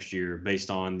live next year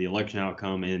based on the election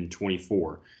outcome in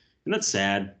 24. And that's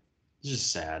sad. It's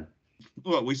just sad.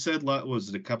 what we said was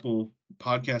it a couple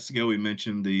podcasts ago? We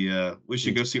mentioned we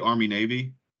should go see Army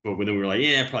Navy. But then we were like,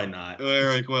 yeah, probably not.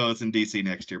 We're like, well, it's in DC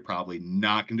next year. Probably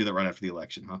not gonna do that right after the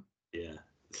election, huh? Yeah.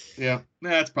 Yeah,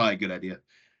 that's probably a good idea.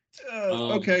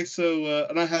 Okay, so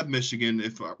and I have Michigan.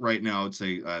 If right now, I would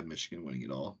say I have Michigan winning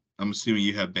it all. I'm assuming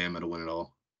you have Bama to win it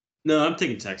all. No, I'm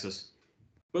taking Texas.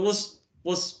 But let's.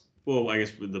 Well, I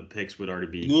guess the picks would already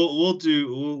be. We'll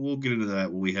get into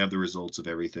that when we have the results of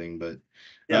everything. But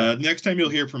next time you'll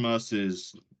hear from us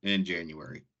is in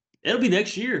January. It'll be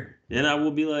next year, and I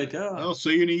will be like, I'll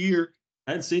see you in a year.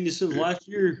 I hadn't seen you since last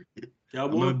year.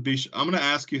 Cowboy. I'm gonna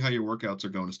ask you how your workouts are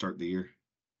going to start the year.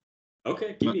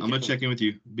 Okay, I'm gonna check in with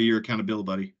you. Be your accountability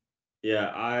buddy.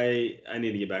 Yeah, I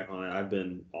need to get back on it. I've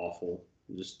been awful,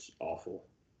 just awful.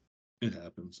 It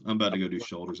happens. I'm about to go do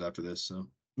shoulders after this, so.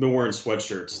 Been wearing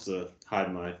sweatshirts to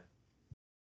hide my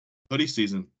hoodie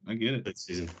season. I get it.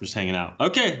 Season, just hanging out.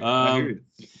 Okay,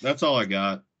 that's all I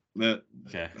got.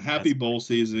 Okay. Happy bowl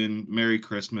season. Merry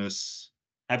Christmas.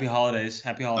 Happy holidays.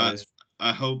 Happy holidays.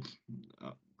 I hope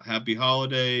happy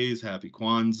holidays. Happy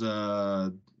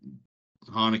Kwanzaa.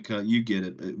 Hanukkah. You get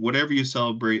it. Whatever you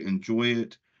celebrate, enjoy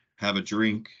it. Have a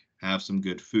drink. Have some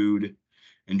good food.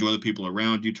 Enjoy the people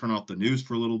around you. Turn off the news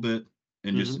for a little bit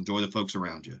and just enjoy the folks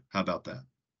around you. How about that?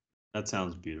 That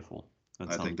sounds beautiful.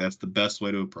 I think that's the best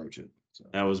way to approach it. So.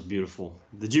 That was beautiful.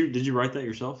 Did you write that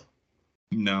yourself?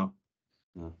 No.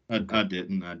 I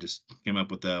didn't. I just came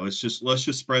up with that. Let's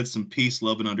just spread some peace,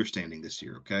 love, and understanding this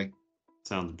year, okay?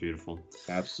 Sounds beautiful.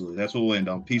 Absolutely. That's what we'll end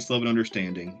on. Peace, love, and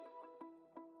understanding.